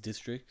that Hills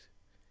District,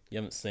 you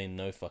haven't seen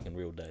no fucking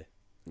real day.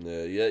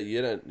 Yeah,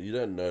 you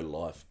don't know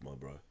life, my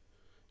bro.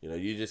 You know,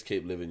 you just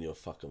keep living your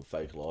fucking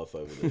fake life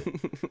over there.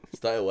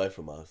 Stay away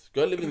from us.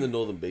 Go live in the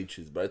Northern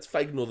Beaches, bro. It's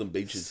fake Northern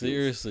Beaches.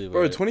 Seriously,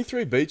 Bro, bro.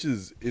 23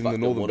 beaches in the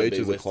Northern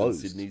Beaches are closed.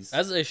 Sydney's.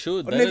 As they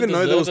should. I They didn't even don't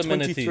know there was deserve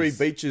 23 amenities.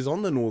 beaches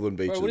on the Northern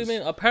Beaches. Bro, what do you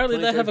mean? Apparently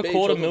they have a Beach,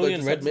 quarter I thought they million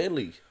just had red.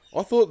 Manly.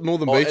 I thought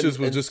Northern Oh, Beaches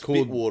was and just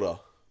called. Spitwater.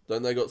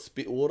 Don't they got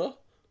Spitwater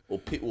or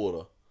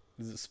Pitwater?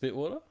 Is it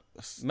Spitwater?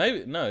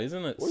 Maybe no,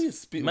 isn't it? What do you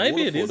spit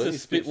Maybe water it for? is Don't the you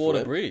spit Spitwater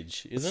phlegm?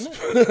 Bridge, isn't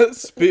it?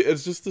 Spit.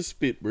 It's just a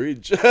spit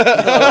bridge.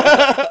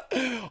 I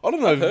don't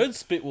know. I've heard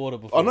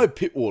Spitwater before. I know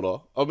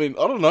Pitwater. I mean,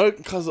 I don't know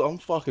because I'm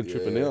fucking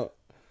tripping Yeah. out.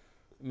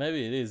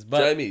 Maybe it is, but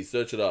Jamie,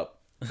 search it up.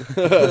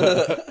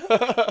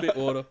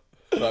 Spitwater.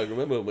 Like,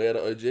 remember when we had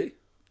an OG?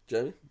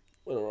 Jamie?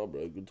 Went alright,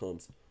 bro. Good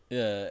times.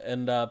 Yeah,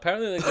 and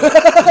apparently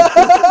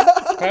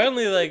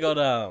they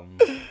got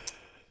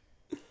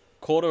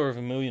quarter of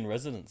a million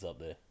residents up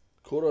there.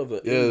 Quarter of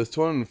it. Yeah, there's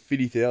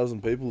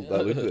 250,000 people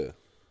that live there.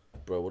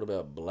 Bro, what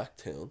about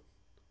Blacktown?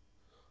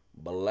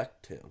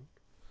 Blacktown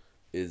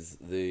is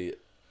the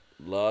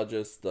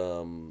largest,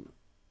 with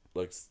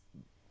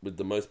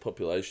the most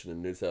population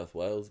in New South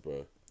Wales,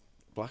 bro.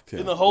 Blacktown.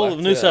 In the whole of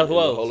New South In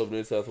Wales. the whole of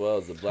New South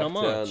Wales. The How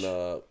much?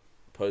 Blacktown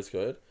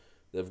postcode,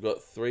 they've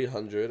got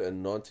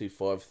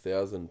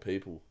 395,000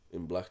 people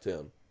in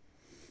Blacktown.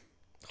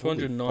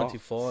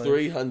 295.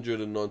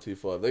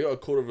 395. They got a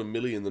quarter of a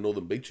million in the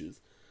Northern Beaches,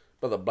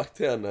 but the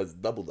Blacktown has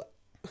double that.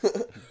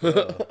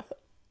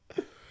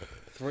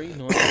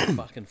 390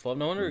 fucking 5.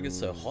 No wonder it gets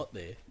so hot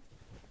there.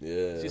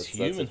 Yeah, just that's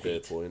human a fair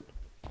heat. point.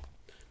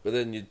 But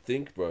then you'd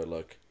think, bro,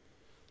 like,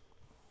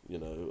 you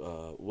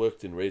know,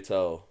 worked in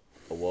retail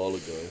a while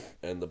ago,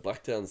 and the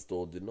Blacktown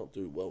store did not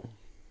do well.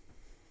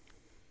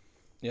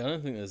 Yeah, I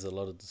don't think there's a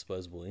lot of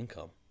disposable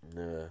income.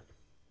 Yeah.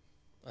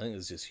 I think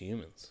it's just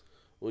humans.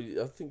 Well,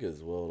 I think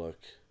as well, like,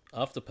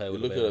 Afterpay would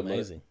look have been at it, mate.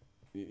 amazing.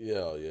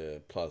 yeah.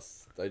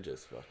 Plus, they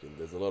just fucking,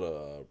 there's a lot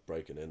of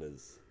break and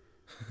enters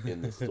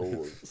in the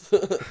stores.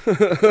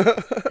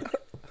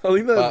 I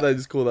think they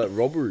just call that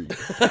robbery.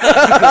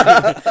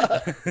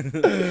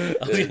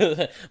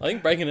 I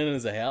think breaking in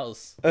is a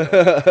house.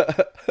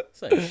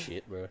 Same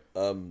shit, bro.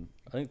 I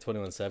think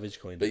 21 Savage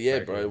coined But it, yeah,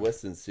 breaking bro, in.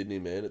 Western Sydney,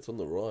 man, it's on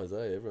the rise,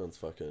 eh? Everyone's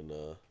fucking,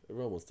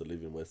 everyone wants to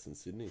live in Western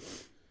Sydney.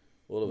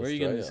 All of Where are you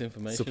Australia. getting this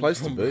information It's a place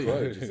to from, be. bro?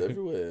 Bro, just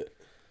everywhere.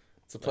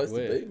 It's a place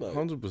where? to be, mate.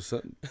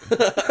 100%.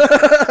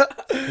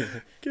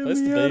 Get Place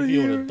to me be out if of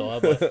you here. want to die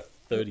by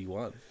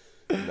 31.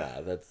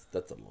 Nah,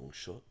 that's a long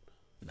shot.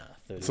 Nah,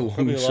 30. It's a long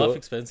probably shot. life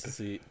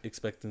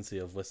expectancy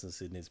of Western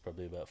Sydney is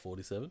probably about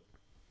 47.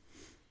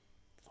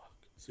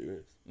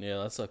 Serious. Yeah,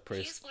 that's like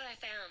Here's what I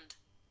found.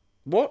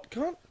 What?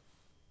 Can't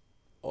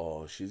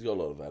Oh, she's got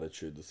a lot of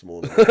attitude this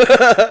morning.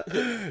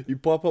 you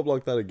pipe up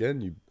like that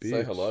again, you bitch?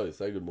 Say hello.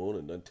 Say good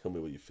morning. Don't tell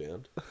me what you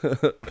found.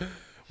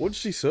 What did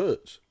she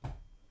search?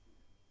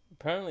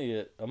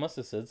 Apparently, I must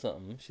have said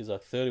something. She's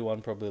like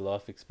 31 probably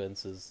life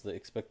expenses. The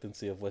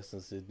expectancy of Western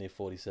Sydney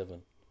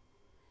 47.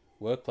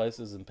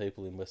 Workplaces and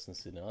people in Western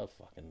Sydney. I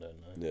fucking don't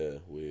know. Yeah,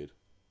 weird.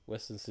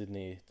 Western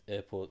Sydney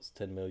Airport's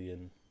 $10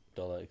 million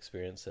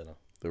experience centre.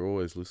 They're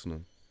always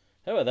listening.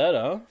 How about that,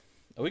 huh?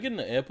 Are we getting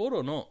an airport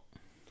or not?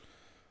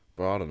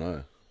 Bro, I don't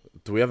know.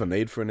 Do we have a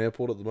need for an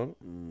airport at the moment?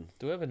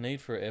 Do we have a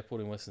need for an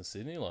airport in Western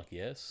Sydney? Like,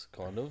 yes,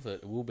 kind of.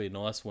 It will be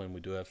nice when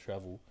we do have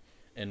travel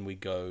and we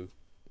go,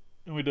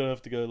 and we don't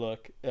have to go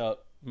like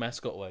out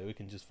Mascot Way. We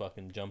can just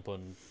fucking jump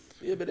on.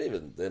 Yeah, but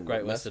even then,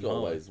 Great Western Mascot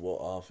Highway. Way is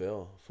what, half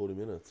hour, 40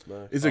 minutes,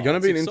 max. Is it going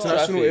to be an it's exciting.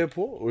 international Traffic.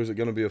 airport, or is it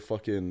going to be a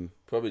fucking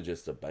Probably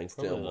just a Bankstown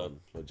Probably one,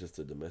 or just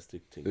a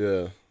domestic thing.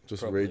 yeah,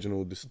 just Probably.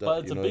 regional distant? But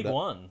it's you a know big that?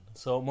 one,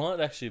 so it might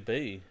actually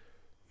be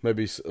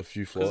Maybe a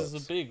few because flights.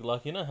 it's a big.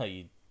 Like, you know how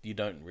you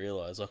don't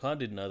realize. Like, I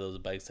didn't know there was a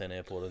Bankstown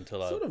airport until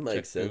Sort I of checked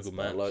makes sense, Google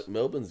but Maps. like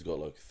Melbourne's got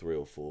like 3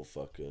 or 4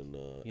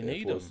 fucking You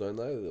need airports, don't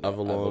they? Like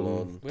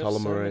Avalon. we have so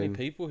many Tullamarine.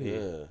 people here.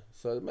 Yeah,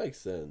 so it makes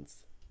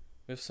sense.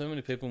 We We have so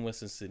many people in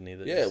Western Sydney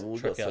that Yeah, just well,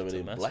 we've trek got so out many to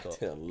in Mascot.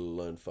 Blacktown, let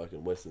alone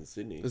fucking Western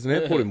Sydney. There's an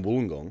airport in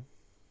Wollongong.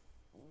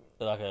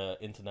 Like a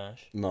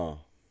international, No,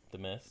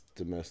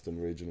 domestic.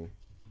 and regional.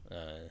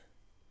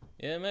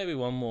 Yeah, maybe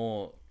one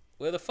more.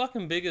 We're the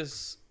fucking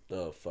biggest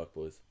Oh, fuck,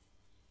 boys.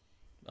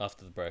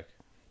 after the break.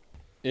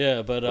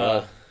 Yeah,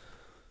 but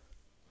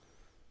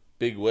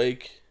Big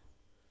week.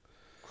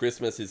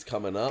 Christmas is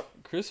coming up.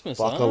 Christmas.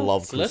 Fuck, huh? I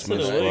love It's less than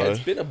Christmas, a week. bro.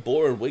 It's been a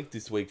boring week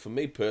this week for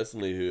me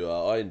personally, who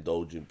I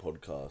indulge in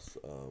podcasts.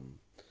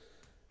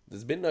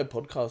 There's been no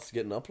podcasts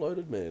getting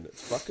uploaded, man.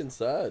 It's fucking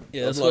sad.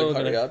 Yeah, I'm that's like, why we're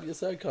hurry gonna- up, you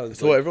say, cunt.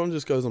 So everyone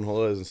just goes on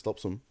holidays and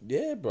stops them.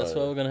 Yeah, bro. That's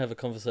why we're gonna have a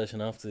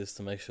conversation after this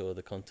to make sure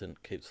the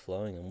content keeps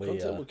flowing, and we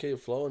Content will keep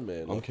flowing,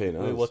 man. I'm Like, keen.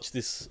 we as. watch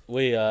this.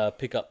 We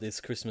pick up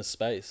this Christmas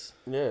space.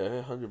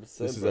 Yeah, 100%. This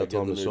is bro. our Get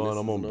time the to new shine.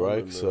 I'm on listeners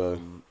break, and,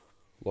 so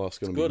life's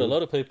gonna be Good. good. A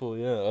lot of people,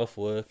 off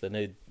work. They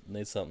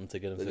need something to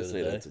get them they through just the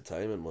need day.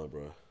 entertainment, my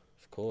bro.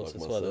 Of course,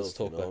 like that's why there's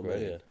myself, you Talkback know what I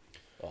mean? Radio.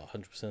 Oh,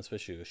 100%,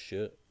 especially your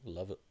shirt.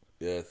 Love it.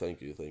 Yeah,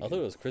 thank you. I thought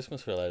it was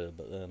Christmas related,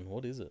 but then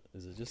what is it?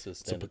 Is it just a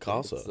It's a standard?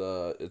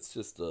 Picasso. It's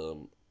just a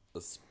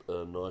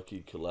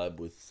Nike collab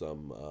with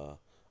some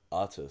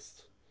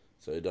artist.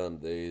 So he done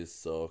these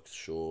socks,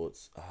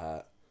 shorts, a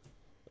hat.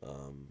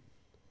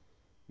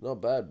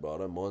 Not bad, bro. I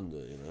don't mind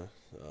it.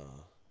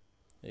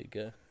 There you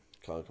go.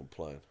 Can't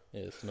complain.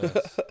 Yeah, it's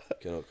nice.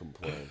 Cannot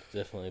complain.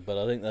 Definitely. But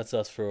I think that's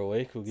us for a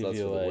week. We'll give That's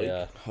you for the week.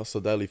 a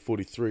Hustler Daily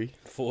 43.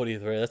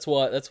 43. That's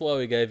why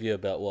we gave you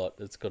about what?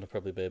 It's going to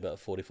probably be about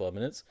 45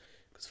 minutes.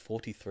 Because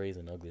 43 is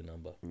an ugly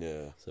number.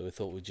 Yeah. So we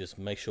thought we'd just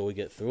make sure we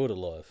get through it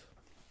alive.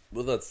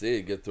 Well, that's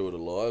it. Get through it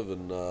alive,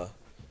 and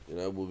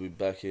we'll be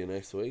back here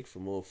next week for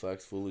more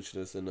facts,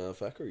 foolishness, and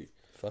fackery.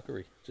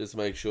 Fuckery. Just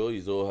make sure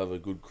you all have a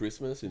good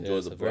Christmas. Enjoy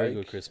It's the a break. very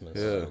good Christmas.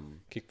 Yeah.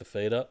 Kick the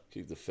feet up.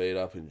 Keep the feet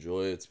up.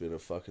 Enjoy it. It's been a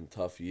fucking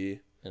tough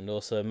year. And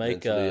also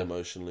make... Mentally,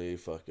 emotionally,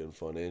 fucking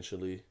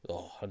financially.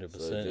 100%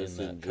 So in just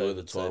that enjoy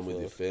the COVID time safe with your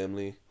world.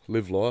 family.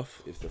 Live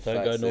life. If the Don't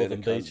fat go Santa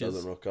northern cunt beaches.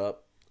 doesn't rock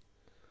up,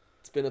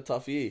 it's been a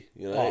tough year.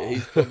 Oh.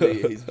 He's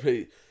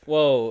pretty.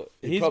 Well,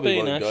 He he's probably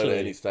been won't go to any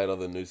actually... state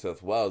other than New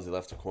South Wales. He'll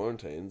have to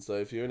quarantine. So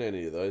if you're in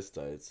any of those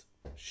states,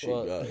 shit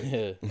Well, go.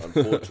 yeah.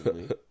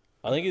 Unfortunately,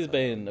 I think he's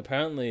been...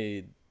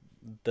 Apparently,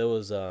 there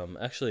was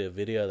actually a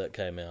video that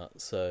came out.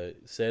 So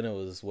Santa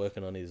was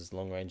working on his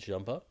long-range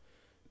jumper.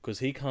 Because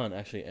he can't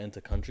actually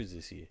enter countries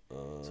this year.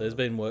 So he's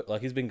been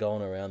he's been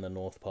going around the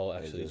North Pole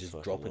actually just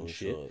fucking dropping long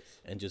shit shots.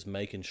 and just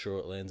making sure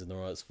it lands in the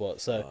right spot.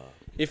 So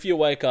if you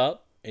wake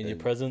up and your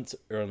presents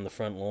are on the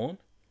front lawn,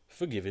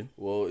 forgive him.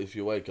 Well, if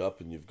you wake up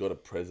and you've got a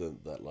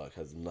present that like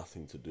has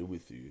nothing to do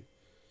with you,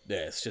 Yeah,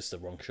 it's just the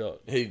wrong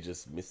shot. he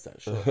just missed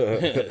that shot.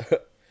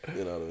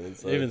 You know what I mean?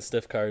 So Even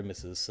Steph Curry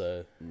misses,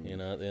 so, at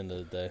the end of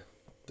the day.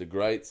 the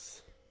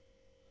greats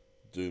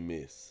do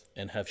miss.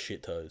 And have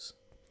shit toes.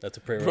 That's a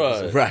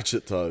prerequisite.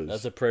 Ratchet toes.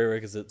 That's a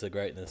prerequisite to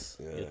greatness.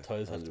 Yeah, Your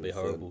toes have to be 100%.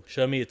 horrible.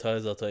 Show me your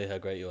toes, I'll tell you how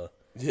great you are.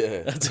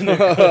 Yeah, That's a new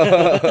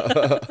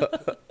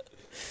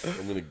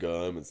I'm gonna go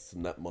home and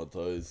snap my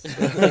toes.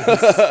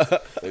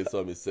 Next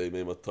time you see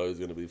me, my toes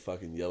gonna be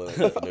fucking yelling at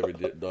me from every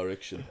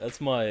direction. That's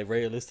my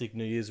realistic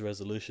New Year's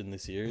resolution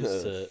this year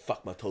is to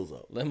Fuck my toes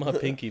up. let my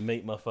pinky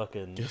meet my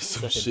fucking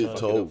some second shit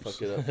toe. toe.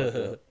 Fuck it up. Fuck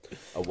it up.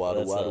 A water,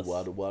 That's water, us.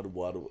 water, water,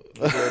 water.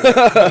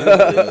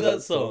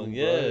 That song, bro.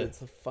 yeah.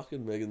 It's a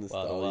fucking Megan Thee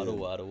Waddle, Stallion.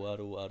 waddle,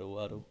 waddle, waddle, waddle,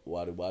 waddle.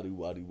 Waddle, waddle,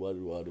 waddle,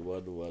 waddle, waddle,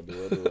 waddle, waddle,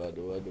 waddle,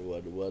 waddle, waddle,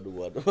 waddle, waddle,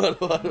 waddle,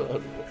 waddle, waddle,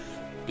 waddle.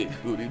 Big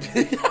booty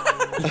dick.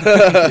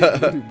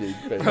 Big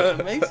penis. Bro,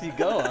 it makes you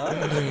go, huh?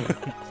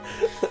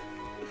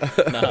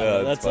 Nah,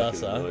 Yeah, that's it's us,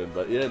 fucking huh? annoying,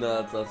 but yeah,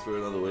 no, that's us for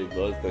another week,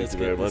 guys. Thank Let's you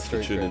get very this much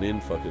for streak tuning crack.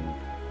 in. Fucking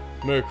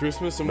Merry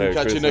Christmas, and Merry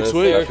we'll catch you Christmas. next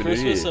week. Merry Happy New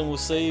Christmas, Year. and we'll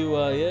see you,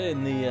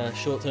 in the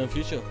short-term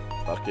future.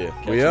 fuck yeah.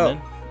 Catch We you out. then.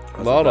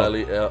 Hustle Later.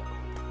 Daily out.